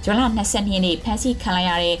အတူဇွန်လ22ရက်နေ့ဖမ်းဆီးခံလိုက်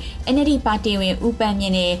ရတဲ့ NLD ပါတီဝင်ဦးပ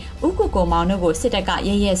န်းမြင့်နဲ့ဦးကိုကိုမောင်တို့ကိုစစ်တပ်က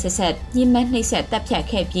ရဲရဲဆက်ဆက်ညှဉ်းပန်းနှိပ်စက်တပ်ဖြတ်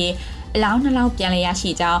ခဲ့ပြီးအလောင်း2လောင်းပြန်လည်ရ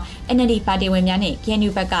ရှိကြောင်း NLD ပါတီဝင်များနဲ့ KNU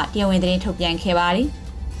ဘက်ကတရားဝင်သတင်းထုတ်ပြန်ခဲ့ပါတယ်။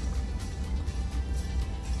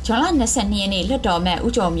ဇွန်လ22ရက်နေ့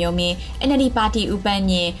လွှတ်တော်မှဦးကျော်မျိုးမင်း NLD ပါတီဦးပန်း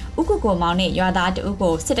မြင့်ဦးကိုကိုမောင်နဲ့ရွာသားတအုပ်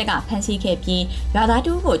ကိုစစ်တပ်ကဖမ်းဆီးခဲ့ပြီးရွာသား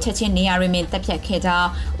တအုပ်ကိုချက်ချင်းနေရာတွင်တပ်ဖြတ်ခဲ့ကြောင်း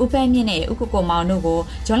ဦးပန်းမြင့်နဲ့ဦးကိုကိုမောင်တို့ကို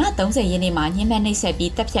ဇွန်လ30ရက်နေ့မှာညှဉ်းပန်းနှိပ်စက်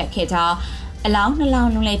ပြီးတပ်ဖြတ်ခဲ့ကြောင်းအလောင်း2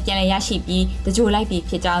လောင်းလုံးလည်းပြန်လည်ရရှိပြီးတကြို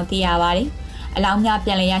လိုက်ပြီးဖြစ်ကြောင်းသိရပါတယ်။အလော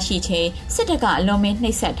င်းများပြန်လည်ရရှိချိန်စစ်တပ်ကအလုံးမ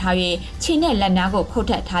င်းနှိပ်စက်ထား၍ခြေနဲ့လက်များကိုခုတ်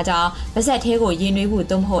ထက်ထားကြောင်းပါဇက်သေးကိုရင်နွေးမှု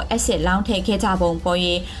သို့မဟုတ်အက်ဆစ်လောင်းထည့်ခဲ့ကြပုံပေါ်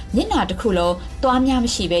၍မျက်နှာတစ်ခုလုံးသွားများ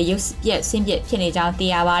မရှိဘဲရုပ်ပြက်ဆင်းပြက်ဖြစ်နေကြော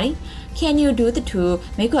င်းသိရပါတယ်။ KNU ဒူးတထူ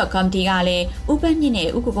မိခွက်ကော်မတီကလည်းဥပမြင့်နဲ့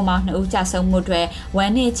ဥက္ကမောင်2ဦးကြဆုံးမှုတွေ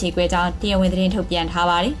ဝမ်းနဲ့ချေခွဲကြောင်းတရားဝင်သတင်းထုတ်ပြန်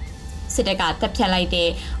ထားပါတယ်။စစ်တပ်ကတပ်ဖြတ်လိုက်တဲ့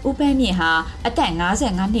ဦးပန်းမြင့်ဟာအသက်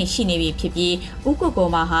55နှစ်ရှိနေပြီဖြစ်ပြီးဦးကိုကို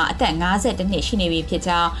မောင်ဟာအသက်52နှစ်ရှိနေပြီဖြစ်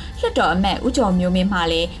ကြောင်းလွှတ်တော်အမတ်ဦးကျော်မျိုးမင်းမှ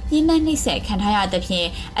လည်းညှဉ်းပန်းနှိပ်စက်ခံထားရတဲ့ဖြ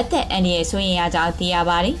င့်အသက်အန္တရာယ်ဆိုရင်ရကြောင်းသိရ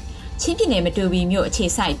ပါတယ်။ချင်းပြည်နယ်မတူပီမြို့အခြေ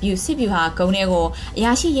စိုက်စစ်ဗျူဟာကုန်းထဲကိုအ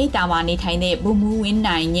ရာရှိရိပ်တာမှာနေထိုင်တဲ့ဗိုလ်မှူးဝ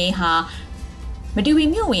င်းနိုင်ငိမ့်ဟာမတူပီ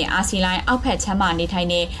မြို့ဝင်အာစီလိုင်းအောက်ဖက်ချမ်းမှာနေ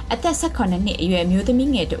ထိုင်တဲ့အသက်18နှစ်အရွယ်မျိုး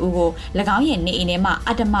သမီးငယ်တဦးကို၎င်းရဲ့နေအိမ်ထဲ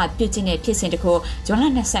မှာအတ္တမပြုတ်ကျင့်တဲ့ဖြစ်စဉ်တစ်ခုဇွန်လ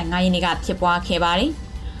25ရက်နေ့ကဖြစ်ပွားခဲ့ပါတယ်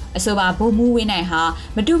။အဆိုပါဗိုလ်မှူးဝင်းနိုင်ဟာ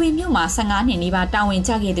မတူပီမြို့မှာ15နှစ်နီးပါးတာ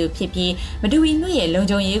ဝန်ကျခဲ့သူဖြစ်ပြီးမတူပီမြို့ရဲ့လုံ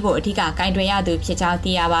ခြုံရေးကိုအဓိကကင်တွယ်ရသူဖြစ်ကြော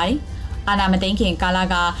င်းသိရပါတယ်။အာနာမသိန်းခင်ကာလ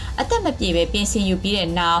ကအသက်မပြေပဲပြင်ဆင်ယူပြီး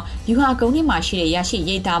တဲ့နောက်ယူဟာကုန်းထဲမှာရှိတဲ့ရရှိ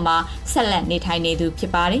ရိပ်သားမှာဆက်လက်နေ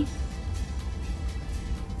ထိုင်နေသူဖြစ်ပါတယ်။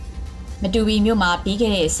မတူပီမြို့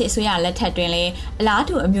မှာပြီးခဲ့တဲ့စစ်အစိုးရလက်ထက်တွင်လည်းအလား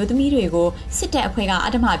တူအမျိုးသမီးတွေကိုစစ်တပ်အဖွဲ့က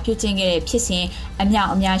အဓမ္မပြုကျင့်ခဲ့တဲ့ဖြစ်စဉ်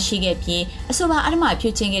အများအများရှိခဲ့ပြီးအဆိုပါအဓမ္မပြု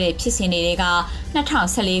ကျင့်ခဲ့တဲ့ဖြစ်စဉ်တွေက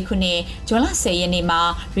2014ခုနှစ်ဇွန်လ10ရက်နေ့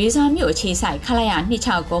မှာရေဇာမြို့အခြေဆိုင်ခလာရ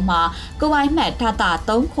269မှာကိုပိုင်မှတ်ဒတာ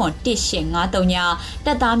3.1853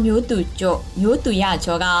ညတပ်သားမျိုးသူ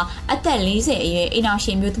ရကျော်ကအသက်40အရွယ်အိမ်အောင်ရှ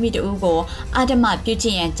င်မျိုးသမီးတဦးကိုအဓမ္မ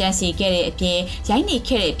ပြုကျင့်ရန်ကြံစည်ခဲ့တဲ့အပြင်ရိုက်နှိပ်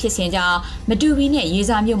ခဲ့တဲ့ဖြစ်စဉ်ကြောင့်မတူပီနဲ့ရေ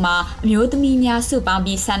ဇာမြို့မှာအမျိုးသမီးများစုပေါင်း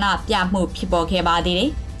ပြီးဆန္ဒပြမှုဖြစ်ပေါ်ခဲ့ပါသေးတ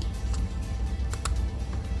ယ်။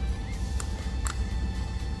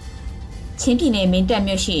ချင်းပြည်နယ်မင်း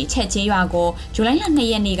တပ်မြို့ရှိချက်ကျေးရွာကိုဇူလိုင်လ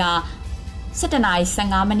2ရက်နေ့က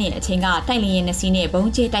17:15မိနစ်အချိန်ကတိုက်လေယာဉ်2စီးနဲ့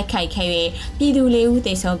ဘုံကျဲတိုက်ခိုက်ခဲ့၍ပြည်သူ4ဦး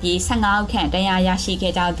သေဆုံးပြီး15ဦးခန့်ဒဏ်ရာရ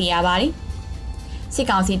ရှိခဲ့ကြောင်းသိရပါတယ်။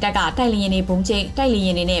စစ်ကောင်စီတပ်ကတိုက်လေယာဉ်တွေနဲ့ဘုံ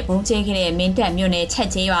ကျဲခဲ့တဲ့မင်းတပ်မြို့နယ်ချက်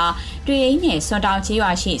ကျေးရွာတွေ့ရင်နဲ့စွန်တောင်ကျေး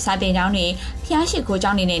ရွာရှိစာတင်ကျောင်းတွေဖျားရှိခိုးကျော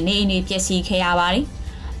င်းတွေနဲ့နေအိမ်တွေပျက်စီးခဲ့ရပါတယ်။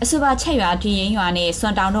အဆိုပါချက်ရွာတွေ့ရင်ရွာနဲ့စွန်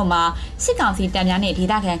တောင်တို့မှာစစ်ကောင်စီတပ်များနဲ့ဒေ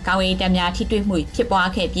သခံကာဝေးတပ်များထိတွေ့မှုဖြစ်ပွား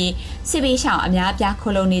ခဲ့ပြီးစစ်ပေးရှောင်အများ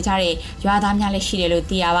အပြားခိုလုံနေကြတဲ့ရွာသားများလည်းရှိတယ်လို့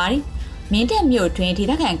သိရပါတယ်။မင်းတပ်မြို့တွင်ဒေ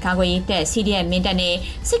သခံကာကွယ်ရေးတပ် CDF မင်းတပ်နဲ့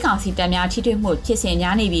စစ်ကောင်စီတပ်များထိတွေ့မှုဖြစ်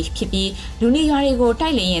စဉ်များနေပြီဖြစ်ပြီးလူနေရွာတွေကိုတို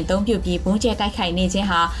က်လေရင်အသုံးပြုပြီးဘုံကျဲတိုက်ခိုက်နေခြင်း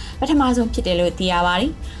ဟာပထမဆုံးဖြစ်တယ်လို့သိရပါတ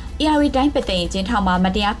ယ်။ ARD တိုင်းပသိမ်ကျင်းထောင်မှာ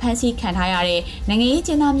မတရားဖမ်းဆီးခံထားရတဲ့နိုင်ငံ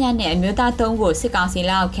ရေးကျင်းသားများနဲ့အမျိုးသား3ကိုစစ်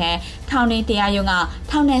ကောင်စီလက်အောက်ခံထောင်တွင်တရားရုံး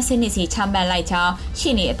ကထောင်ဒဏ်10နှစ်စီချမှတ်လိုက်ကြောင်း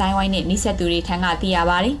ရှေ့နေအတိုင်းဝိုင်းနဲ့နှိစက်သူတွေထံကသိ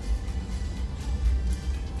ရပါတယ်။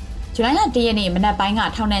ဇူလိုင်လ1ရက်နေ့မနက်ပိုင်း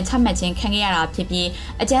ကထောင်ဒဏ်ချမှတ်ခြင်းခံခဲ့ရတာဖြစ်ပြီး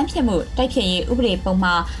အကြမ်းဖက်မှုတိုက်ဖျက်ရေးဥပဒေ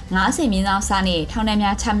ပုံမှန်90မြင်းဆောင်စားနဲ့ထောင်ဒဏ်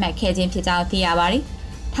များချမှတ်ခဲ့ခြင်းဖြစ်ကြောင်းသိရပါတယ်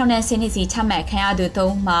။ထောင်ဒဏ်10နှစ်စီချမှတ်ခံရသူ3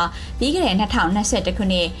ဦးမှာပြီးခဲ့တဲ့2021ခု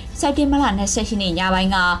နှစ်စက်တင်ဘာလ28ရက်နေ့ညပို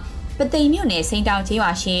င်းကပသိမ်မြို့နယ်စိန်တောင်ကျေး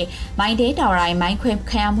ရွာရှိမိုင်းဒေးတော်ရိုင်းမိုင်းခွဲ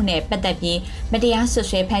ခံရမှုနဲ့ပတ်သက်ပြီးမတရားဆွ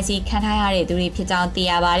ဆွဲဖမ်းဆီးခံထားရတဲ့သူတွေဖြစ်ကြော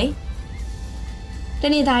င်းသိရပါတယ်။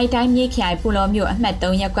တနင်္သာရီတိုင်းမြေခိုင်ပူလောမြို့အမှတ်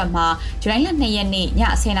3ရပ်ကွက်မှာဇူလိုင်လ2ရက်နေ့ည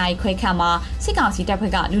10:00နာရီခွဲခန့်မှာစစ်ကောင်စီ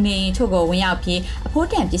တပ်ဖွဲ့ကလူနေအိမ်ချို့ကိုဝင်ရောက်ပြီး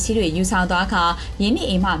အဖိုးတန်ပစ္စည်းတွေယူဆောင်သွားခါရ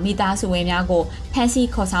င်းနှီးအိမ်မှမိသားစုဝင်များကိုဖမ်း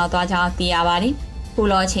ဆီးခေါ်ဆောင်သွားကြောင်းသိရပါတယ်။ပူ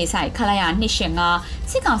လောခြေဆိုင်ခလာရ285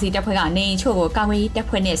စစ်ကောင်စီတပ်ဖွဲ့ကနေအိမ်ချို့ကိုကာကွယ်ရေးတပ်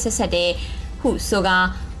ဖွဲ့နဲ့ဆက်ဆက်တဲ့ဟုဆိုက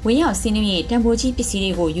ဝင်ရောက်စီးနင်းရေးတံပိုးကြီးပစ္စ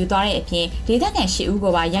ည်းတွေကိုယူသွားတဲ့အပြင်ဒေသခံ10ဦး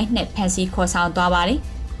ကိုပါရိုက်နှက်ဖမ်းဆီးခေါ်ဆောင်သွားပါတယ်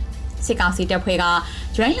။စစ်ကောင်စီတပ်ဖွဲ့က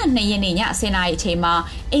ဇူလိုင်လ2ရက်နေ့ည10:00နာရီအချိန်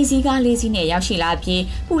မှာအိမ်စီကား4စီးနဲ့ရောက်ရှိလာပြီး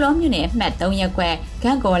ပူလောမြို့နယ်အမှတ်3ရပ်ကွက်ဂ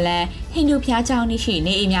န့်ကော်လန်ဟိန္ဒူဖျားကျောင်းရှိ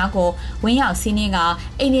နေအိမ်များကိုဝင်ရောက်စီးနင်း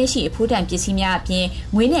ကအိမ်ထဲရှိအဖိုးတန်ပစ္စည်းများအပြင်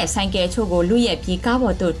ငွေနဲ့ဆိုင်ကယ်ချို့ကိုလူရက်ပြီးကား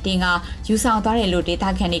ပေါ်သို့တင်ကယူဆောင်သွားတယ်လို့ဒေ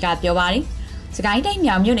သခံတွေကပြောပါတယ်။ စကိုင်းတိုင်း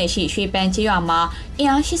မြောင်မြို့နယ်ရှိရွှေပန်းကျေးရွာမှာအင်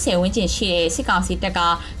အား80ဝန်းကျင်ရှိတဲ့စစ်ကောင်စီတပ်က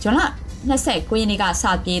ဇွန်လ29ရက်နေ့ကစ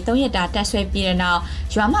ပြီး3ရက်တာတက်ဆွဲပြီးတဲ့နောက်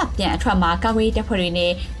ရွာမှပြန်အထွက်မှာကာကွယ်တပ်ဖွဲ့တွေ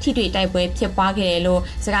နဲ့ထိတွေ့တိုက်ပွဲဖြစ်ပွားခဲ့တယ်လို့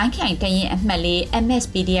စကိုင်းခိုင်တရင်အမှတ်4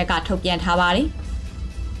 MSPDF ကထုတ်ပြန်ထားပါတယ်။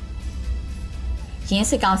ရင်း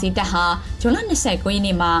စစ်ကောင်စီတပ်ဟာဇွန်လ29ရက်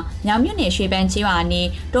နေ့မှာမြောင်မြို့နယ်ရွှေပန်းကျေးရွာနေ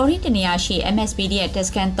တော်ရင်းတနေရာရှိ MSPDF တပ်စ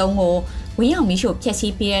ခန်း3ကိုဝင်းရောက်မီးရှို့ဖျက်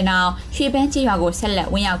ဆီးပြီးတဲ့နောက်ရွှေပန်းကျေးရွာကိုဆက်လက်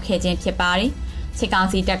ဝင်းရောက်ခဲ့ခြင်းဖြစ်ပါတယ်။စစ်ကောင်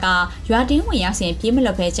စီတပ်ကရွာတင်းဝင်ရောက်စဉ်ပြေးမ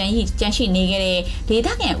လွတ်ပဲကြမ်းရှိနေခဲ့တဲ့ဒေသ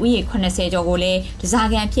ခံဥယျာဉ်80ကျော်ကိုလည်းတစား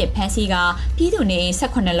ကန်ဖြစ်ဖမ်းဆီးကပြည်သူနေအိမ်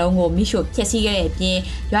18လုံးကိုမိရှို့ဖျက်ဆီးခဲ့တဲ့အပြင်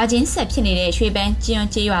ရွာချင်းဆက်ဖြစ်နေတဲ့ရွှေပန်းကျွန်း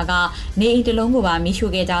ကျေးရွာကနေအိမ်တစ်လုံးကိုပါမိ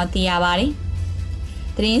ရှို့ခဲ့ကြောင်းသိရပါတယ်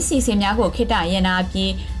။သတင်းစီစဉ်များကိုခေတ္တရန်နာ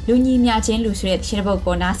ပြီးလူညီများချင်းလူဆိုတဲ့ရှင်းပုတ်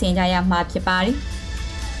ကိုနားဆင်ကြရမှာဖြစ်ပါတယ်။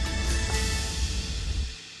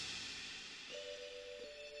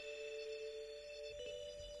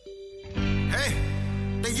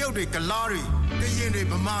ရုပ်တွေကလားတွေကရင်တွေ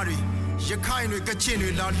ဗမာတွေရခိုင်တွေကချင်တွေ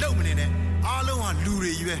လာလုံမနေနဲ့အားလုံးဟာလူ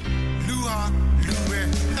တွေကြီးပဲလူဟာလူပဲ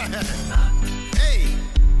Hey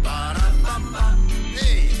ba ra pam pam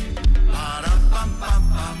hey ba ra pam pam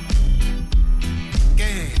pam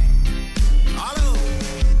Ke Hello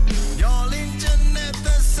Your internet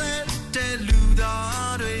the set the lu da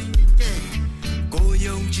de Ko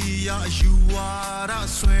yong ji ya yu wa da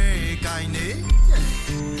swai kai ne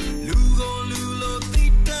Lu go lu lo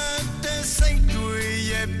စိတ်တွေ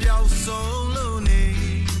ရဲ့ပျောက်ဆုံးလို့နေ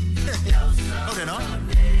ဟုတ်တယ်နော်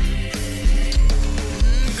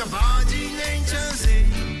ကဘာကြီးငိမ့်ချမ်းစေ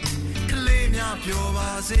ကလေးများပြော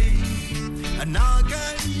ပါစေအနာဂ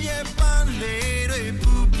တ်ရဲ့ပန်းလေးတွေ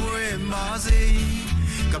ပူပွေမာစေ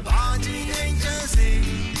ကဘာကြီးငိမ့်ချမ်းစေ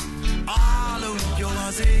အားလုံးပြောပါ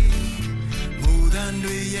စေမူတန်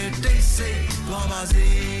တွေရဲ့တိတ်ဆိတ်သွားပါစေ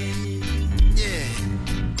Yeah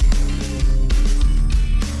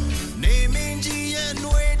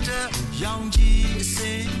Young Jesus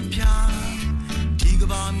in Pia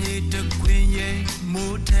Tigaba me the queen ye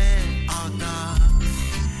mote aga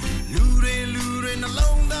Lure na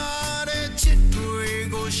longa de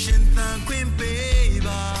chitwe go shinta queen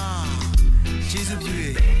beba Jesus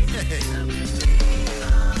be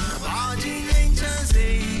Baji angel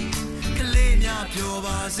say Kalenya pyo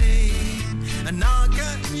ba say Anaga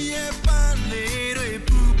ye pan le re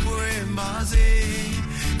pu pwe ma say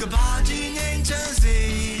Kabaji angel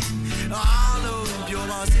say Alo pyo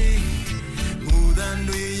ba se mu dan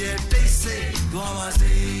dwe ye tait sei twa ba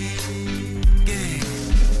se ke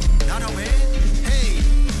na dao me hey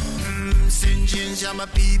sin chin xia ma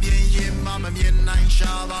pi bian yin ma ma mian nai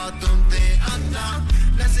sha ba tun te atta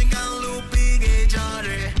la sin kan lu pi ge ja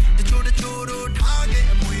de de cho do tha ge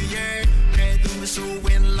amwe ye ke tu ma so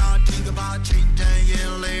win la ting ga ba chain tan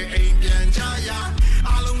yin le aim pian ja ya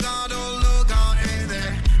along ga do lo ga e de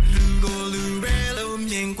lu go lu be lo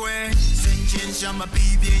mien kwe Shall my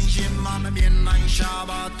baby and Jim Mama be nine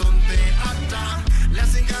shaba tonte atta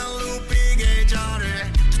Lesson can loop big jare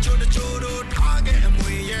the chodo target and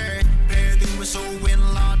we yeah Bedu was so win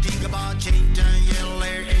la think about change and yell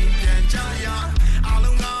ain't can jaya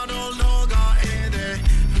Alungado loga ede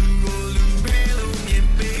Lugo lubelo in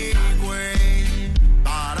big way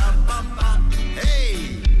Para pam pam hey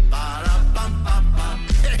para pam pam pam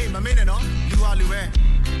Hey my minute no Lua lue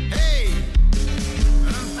Hey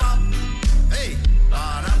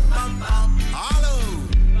Para pam pam, hello.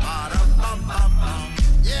 Para pam pam pam,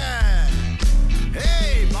 yeah.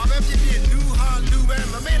 Hey, Baba pipi lu ha lu be,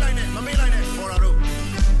 mame line it, for a row.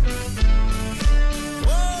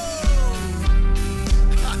 Whoa.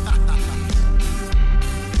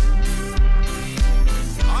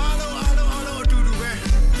 Hello, do be.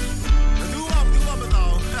 Do up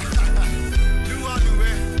now. Do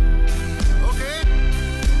be. Okay.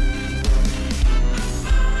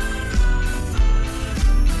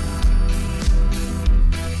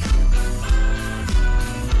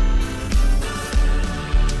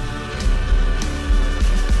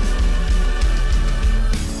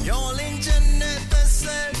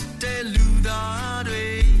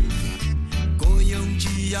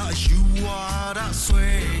 You are that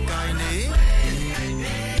sway guy,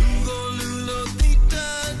 You go lulo tita,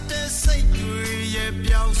 the sacred, yeah,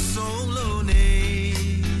 piao solo,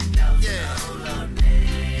 yeah.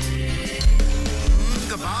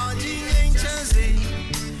 Kabaji ain't chazy,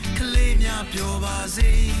 claim ya pure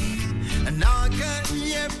bazi, and naga,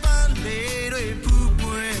 yeah, bandere, poop,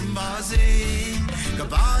 and bazi.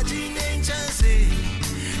 Kabaji ain't chazy,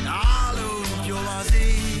 alo, pure bazi.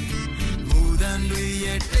 Dan we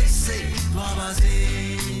yet they say Baba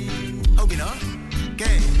say Okay no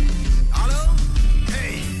Okay Hello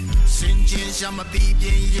Hey Sin 间像么比边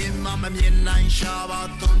野妈妈面南沙巴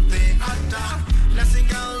东的阿达，那是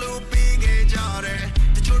赶路比给家的，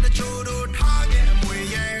这就都他给没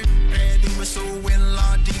耶，哎，你们说为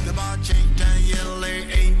了第个把钱赚眼泪，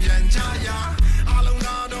哎，人家呀，阿龙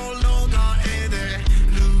那都老他哎的，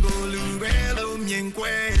路过路边路面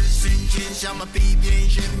贵，瞬间像么比边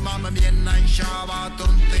野妈妈面南沙巴东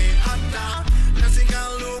的阿达，那是赶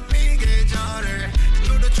路比给家的，这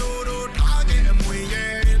就都他给没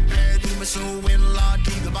耶。So when la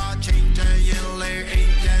diga ba change yele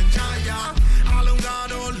ain't jaya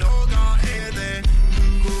alongado loga ede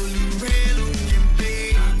lungo lubelo nyimpe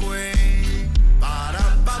kwe para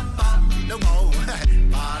pa pa no mo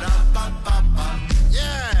para pa pa pa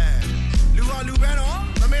yeah lubelo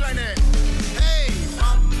ma me like that hey pa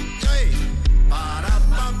hey para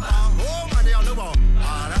pa pa oh ma de lo bo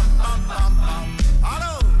para pa pa pa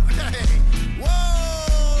hello hey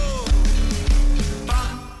whoa pa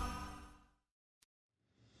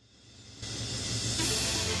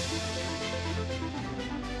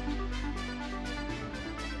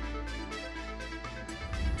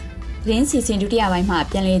ရင်းစီစဉ်ဒုတိယပိုင်းမှာ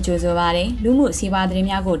ပြန်လည်ကြိုဆိုပါရယ်လူမှုစီးပွားသတင်း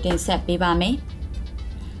များကိုတင်ဆက်ပေးပါမယ်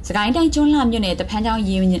။စကိုင်းတိုင်းကျွန်းလှမြို့နယ်တဖန်းချောင်း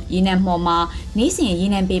ရေနံမှော်မှာနေ့စဉ်ရေ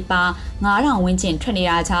နံပေးပါ9000ဝန်းကျင်ထွက်နေ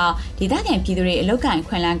တာကြောင့်ဒေသခံပြည်သူတွေအလုတ်ကန်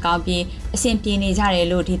ခွင့်လန်းကောင်းပြီးအဆင်ပြေနေကြတယ်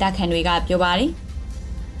လို့ဒေသခံတွေကပြောပါတယ်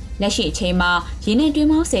။လက်ရှိအချိန်မှာရေနံတွင်း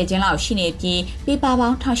ပေါင်း10ကျင်းလောက်ရှိနေပြီးပေးပါပေါ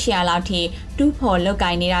င်း1800လောက်ထိတူးဖော်လုတ်က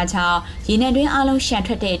န်နေတာကြောင့်ရေနံတွင်းအလုံးရှန်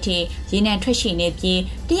ထွက်တဲ့အထိရေနံထွက်ရှိနေပြီး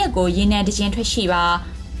တရက်ကိုရေနံတစ်ကျင်းထွက်ရှိပါ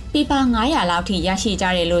ပေးပါ900လောက်ထိရရှိကြ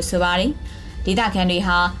တယ်လို့ဆိုပါတယ်။ဒေသခံတွေ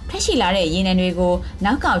ဟာထွက်ရှိလာတဲ့ရေနံတွေကို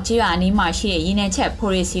နောက်ကောက်ကျေးရွာအနီးမှာရှိတဲ့ရေနံချက်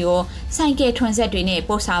ဖိုရီစီကိုဆိုင်ကယ်ထွန်းဆက်တွေနဲ့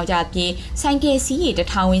ပို့ဆောင်ကြပြီးဆိုင်ကယ်စီးရီ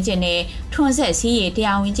1000ဝန်းကျင်နဲ့ထွန်းဆက်စီးရီ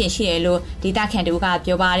100ဝန်းကျင်ရှိတယ်လို့ဒေသခံတို့က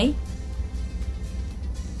ပြောပါတယ်။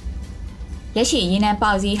လက်ရှိရေနံ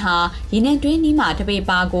ပေါက်စည်းဟာရေနံတွင်းနီးမှာတပေ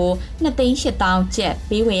ပါကို2,800,000ကျပ်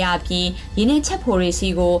ပေးဝယ်ရပြီးရေနံချက်ဖိုရီစီ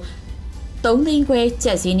ကို3သိန်းခွဲကျ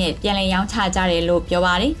ပ်စည်းနဲ့ပြန်လည်ရောင်းချကြတယ်လို့ပြော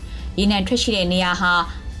ပါတယ်။ရေနံထွက်ရှိတဲ့နေရာဟာ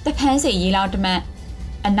တဖန်းစိတ်ရေလောင်းတမန်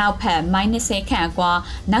အနောက်ဘက်-10ခန့်အကွာ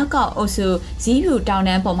နောက်ကောက်အုပ်စုဇီးဖြူတောင်တ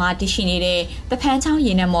န်းပေါ်မှာတည်ရှိနေတဲ့တဖန်းချောင်း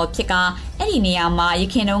ရေနံမော်ဖြစ်ကအဲ့ဒီနေရာမှာရ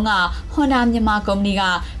ခင်တုန်းကဟွန်ဒါမြန်မာကုမ္ပဏီက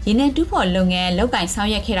ရေနံတူးဖော်လုပ်ငန်းလုပ်ကိုင်ဆောင်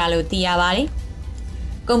ရွက်ခဲ့တာလို့သိရပါတယ်။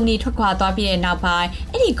ကုမ္ပဏီထွက်ခွာသွားပြီးတဲ့နောက်ပိုင်း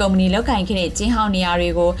အဲ့ဒီကုမ္ပဏီလုပ်ကိုင်ခဲ့တဲ့ကျင်းဟောင်းနေရာတွေ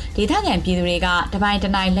ကိုဒေသခံပြည်သူတွေကတပိုင်းတ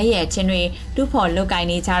နိုင်လက်ရက်ချင်းတွေတူးဖော်လုပ်ကိုင်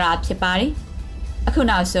နေကြတာဖြစ်ပါတယ်။အခု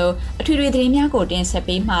နောက်ဆုံးအထွေထွေသတင်းများကိုတင်ဆက်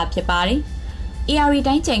ပေးမှာဖြစ်ပါတယ်။ AR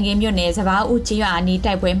တိုင်းကျန်ကင်းမြို့နယ်စဘာဦးကျေးရွာအနီး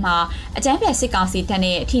တိုက်ပွဲမှာအကြမ်းဖက်စစ်ကောင်စီတပ်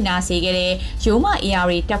နဲ့အထိနာစေခဲ့တဲ့ရိုးမ AR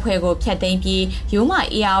တပ်ဖွဲ့ကိုဖျက်သိမ်းပြီးရိုးမ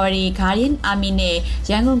AR Guardian Army နဲ့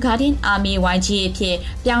ရန်ကုန် Guardian Army YGA အဖြစ်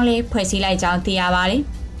ပြောင်းလဲဖွဲ့စည်းလိုက်ကြောင်းသိရပါတယ်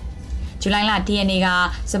။ဇူလိုင်လ10ရက်နေ့က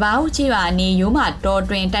စဘာဦးကျေးရွာအနီးရိုးမတော်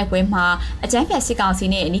တွင်တိုက်ပွဲမှာအကြမ်းဖက်စစ်ကောင်စီ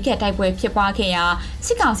နဲ့အနီးကပ်တိုက်ပွဲဖြစ်ပွားခဲ့ရာစ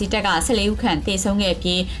စ်ကောင်စီတပ်က14ဦးခန့်သေဆုံးခဲ့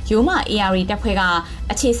ပြီးရိုးမ AR တပ်ဖွဲ့က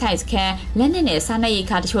အခြေစိုက်စခန်းလက်နက်နဲ့စားနပ်ရိက္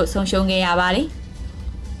ခာတချို့ဆုံးရှုံးခဲ့ရပါတယ်။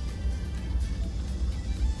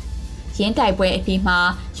ရင်းတိုက်ပွဲအပြီးမှာ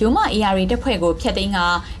ရိုးမ AR တပ်ဖွဲ့ကိုဖျက်သိမ်းက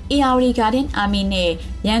AR Guardian Army နဲ့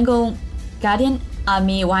ရန်ကုန် Guardian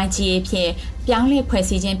Army YGA ဖြင့်ပြောင်းလဲဖွဲ့စ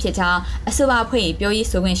ည်းခြင်းဖြစ်ကြောင်းအဆိုပါအဖွဲ့ပြောရေး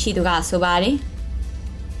ဆိုခွင့်ရှိသူကဆိုပါတယ်။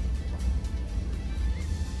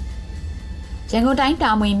ရန်ကုန်တိုင်းတာ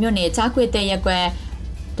မွေမြို့နယ်ကြားကွက်တဲ့ရက်ကွက်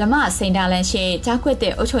ဓမ္မစိန်တာလန်ရှိကြားကွက်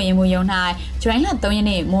တဲ့အုပ်ချုပ်ရေးမှူးရုံး၌ဇူလိုင်လ3ရက်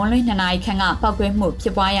နေ့မွန်းလွဲ2နာရီခန့်ကပောက်ကွဲမှုဖြ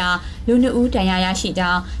စ်ပွားရာလူ2ဦးဒဏ်ရာရရှိ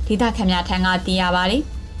ကြောင်းဒေသခံများထံကသိရပါတယ်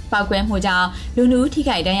။ပောက်ကွဲမှုကြောင့်လူ2ဦးထိ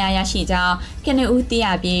ခိုက်ဒဏ်ရာရရှိကြောင်းကနဦးသိရ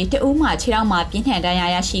ပြီးတဦးမှခြေထောက်မှာပြင်းထန်ဒဏ်ရာ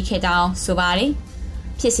ရရှိခဲ့ကြောင်းဆိုပါတယ်။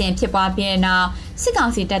ဖြစ်စဉ်ဖြစ်ပွားပြီးတဲ့နောက်စစ်ကော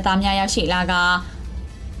င်စီတပ်သားများရောက်ရှိလာက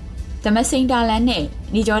ဓမ္မစိန်တာလန်နဲ့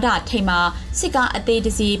နီဂျောဒထိပ်မှာစစ်ကားအသေးတ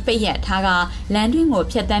စီပိတ်ရက်ထားကလမ်းတွင်းကို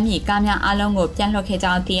ဖျက်ဆီးပြီးကားများအလုံးကိုပြန်လွှတ်ခဲ့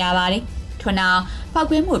ကြောင်းသိရပါတယ်။ထို့နောက်ပောက်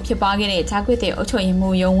ကွဲမှုဖြစ်ပွားခဲ့တဲ့ဂျာကွက်တဲ့အုပ်ချုပ်ရေး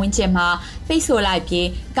မှူးရုံးဝင်းကျင်မှာပိတ်ဆို့လိုက်ပြီး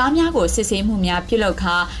ကားများကိုစစ်ဆေးမှုများပြုလုပ်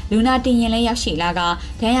ခါလူနာတင်ရင်လည်းရောက်ရှိလာက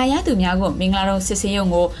ဒဏ်ရာရသူများကိုမင်္ဂလာတုံးစစ်ဆေးရုံ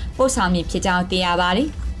ကိုပို့ဆောင်မည်ဖြစ်ကြောင်းသိရပါတယ်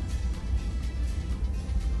။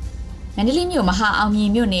မန္တလေးမြို့မဟာအောင်မြေ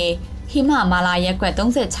မြို့နယ်ဟိမမာလာရက်ကွက်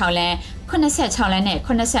36လမ်း86လမ်းနဲ့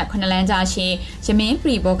89လမ်းကြားရှိရမင်းပ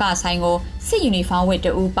ရီဘောကဆိုင်ကိုစစ်ယူနီဖောင်းဝတ်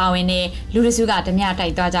တူပါဝင်တဲ့လူတစုကဓမြတို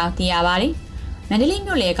က်သွားကြောင်းသိရပါတယ်။မန္တလေး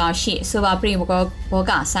မြို့လေကောင်ရှိဆိုပါပရီဘော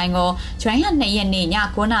ကဆိုင်ကိုဇွန်လ2ရက်နေ့ည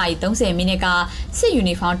9:30မိနစ်ကစစ်ယူ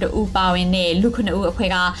နီဖောင်းတူပါဝင်တဲ့လူ9ဦးအဖွဲ့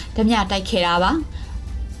ကဓမြတိုက်ခဲ့တာပါ။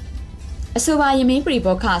အဆိုပါရမင်းပရီ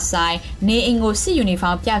ဘောခဆိုင်နေအင်ကိုစစ်ယူနီ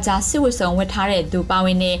ဖောင်းပြကြားစစ်ဝတ်စုံဝတ်ထားတဲ့သူပါဝ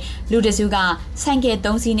င်တဲ့လူတစုကဆိုင်ကယ်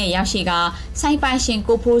3စီးနဲ့ရောက်ရှိကဆိုင်ပိုင်ရှင်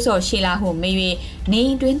ကိုဖိုးစော်ရှေလာဟုမေး၍နေ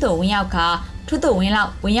အိမ်တွင်းသို့ဝင်ရောက်က ထို့သို့ဝင်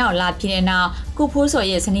ရောက်လာဖြစ်တဲ့နောက်ကိုဖိုးစော်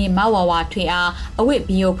ရဲ့ဇနီးမဝဝထွေအားအဝိ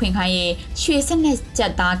ဘီယိုဖွင့်ခိုင်းရေးရွှေစနက်ကျ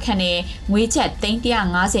ပ်သားခန့်နဲ့ငွေကျပ်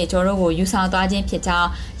350ကျော်တို့ကိုယူဆောင်သွားခြင်းဖြစ်ကြောင်း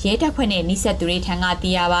ရဲတပ်ဖွဲ့နဲ့နှိစက်သူတွေထံကသိ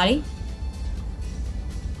ရပါတယ်။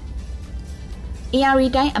 AR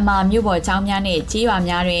တိုင်းအမာမြို့ပေါ်ကျောင်းများနဲ့ကြေးရွာ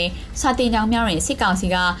များတွင်စာတင်ကျောင်းများတွင်စစ်ကောင်စီ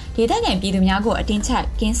ကဒေသခံပြည်သူများကိုအတင်းချ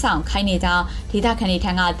ကင်းဆောင်ခိုင်းနေကြောင်းဒေသခံတွေ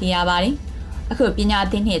ထံကသိရပါတယ်။အခုပညာ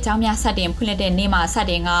သင်နှင့်ကျောင်းများစတင်ဖွင့်လှစ်တဲ့နေ့မှာစ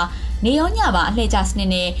တင်ကနေရောညပါအလှည့်ကျစနစ်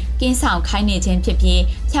နဲ့ကင်းဆောင်ခိုင်းနေခြင်းဖြစ်ပြီး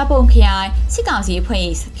ဖျားပုံခရိုင်စစ်ကောင်စီအဖွဲ့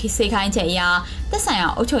စေခိုင်းချက်အရသက်ဆိုင်ရာ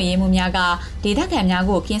အုပ်ချုပ်ရေးမှူးများကဒေသခံများ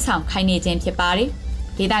ကိုကင်းဆောင်ခိုင်းနေခြင်းဖြစ်ပါတယ်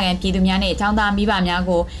။ဒေသခံပြည်သူများနဲ့ကျောင်းသားမိဘများ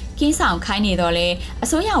ကိုကင်းဆောင်ခိုင်းနေတော့လေအ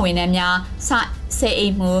စိုးရဝန်ထမ်းများဆဲအိ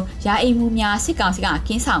မ်မှုရာအိမ်မှုများစစ်ကောင်စီကက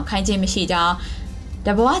င်းဆောင်ခိုင်းခြင်းမရှိကြောင်းတ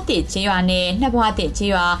ဘွားတစ်ကျေးရွာနဲ့နှစ်ဘွားတစ်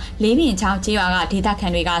ကျေးရွာလေးပင်ချောင်းကျေးရွာကဒေသခံ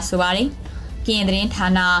တွေကဆိုပါတယ်။ကရင်သတင်းဌာန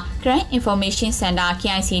Grand Information Center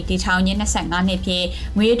KIC တီထောင်ခြင်း25နှစ်ပြည့်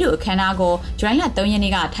ငွေတုအခမ်းအနားကိုဇွန်လ3ရက်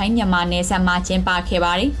နေ့ကထိုင်းမြန်မာနယ်စပ်မှာကျင်းပခဲ့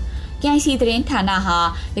ပါတယ်။ KIC သတင်းဌာနဟာ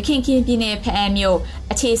ရခိုင်ပြည်နယ်ဖအံမြို့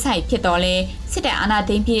အခြေစိုက်ဖြစ်တော်လဲစစ်တပ်အာဏာ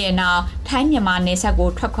သိမ်းပြီးတဲ့နောက်ထိုင်းမြန်မာနယ်စပ်ကို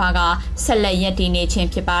ထွက်ခွာကဆက်လက်ရည်တည်နေခြင်း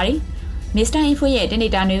ဖြစ်ပါတယ်။ Mr. Info ရဲ့တ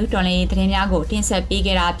နေ့တာနေဦးတော်လိုင်းသတင်းများကိုတင်ဆက်ပေး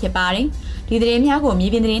ခဲ့တာဖြစ်ပါတယ်။ဒီသတင်းများကိုမြေ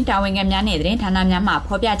ပြင်သတင်းတာဝန်ခံများနဲ့သတင်းဌာနများမှ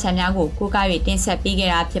ဖော်ပြချက်များကိုကိုးကား၍တင်ဆက်ပေးခဲ့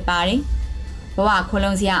တာဖြစ်ပါတယ်။ဘဝခိုး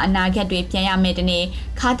လုံစရာအနာဂတ်တွေပြန်ရမယ့်တနေ့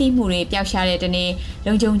ခါးတိမှုတွေပျောက်ရှားတဲ့တနေ့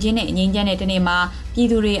လုံခြုံခြင်းနဲ့ငြိမ်းချမ်းတဲ့တနေ့မှာပြည်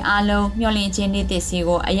သူတွေအားလုံးမျှော်လင့်ခြင်းနေ့သစ်စီ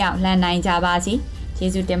ကိုအရောက်လှမ်းနိုင်ကြပါစေ။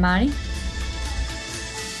ကျေးဇူးတင်ပါတယ်။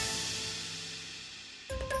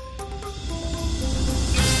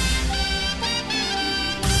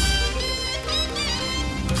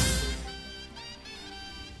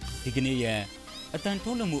ဒီကနေ့ရဲ့အတန်ထု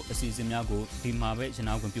တ်လွှင့်မှုအစီအစဉ်များကိုဒီမှာပဲရ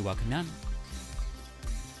နာခွင့်ပြုပါခင်ဗျာ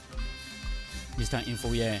Mr. Info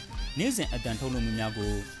ရဲ့နေ့စဉ်အတန်ထုတ်လွှင့်မှုများ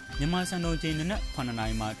ကိုမြန်မာစံတော်ချိန်နနက်9:00 နာ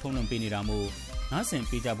ရီမှာထုတ်လွှင့်ပေးနေတာမို့နားဆင်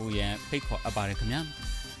ပေးကြဖို့ရန်ဖိတ်ခေါ်အပ်ပါတယ်ခင်ဗျာ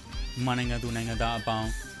မြန်မာနိုင်ငံသူနိုင်ငံသားအပေါင်း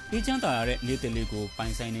အေးချမ်းသာရတဲ့နေ့တလေးကိုပို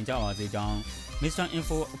င်ဆိုင်နေကြပါစေကြောင်း Mr.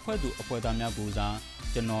 Info အဖွဲ့သူအဖွဲ့သားများကိုစား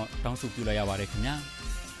ကျွန်တော်တောင်းဆိုပြုလိုက်ရပါတယ်ခင်ဗျာ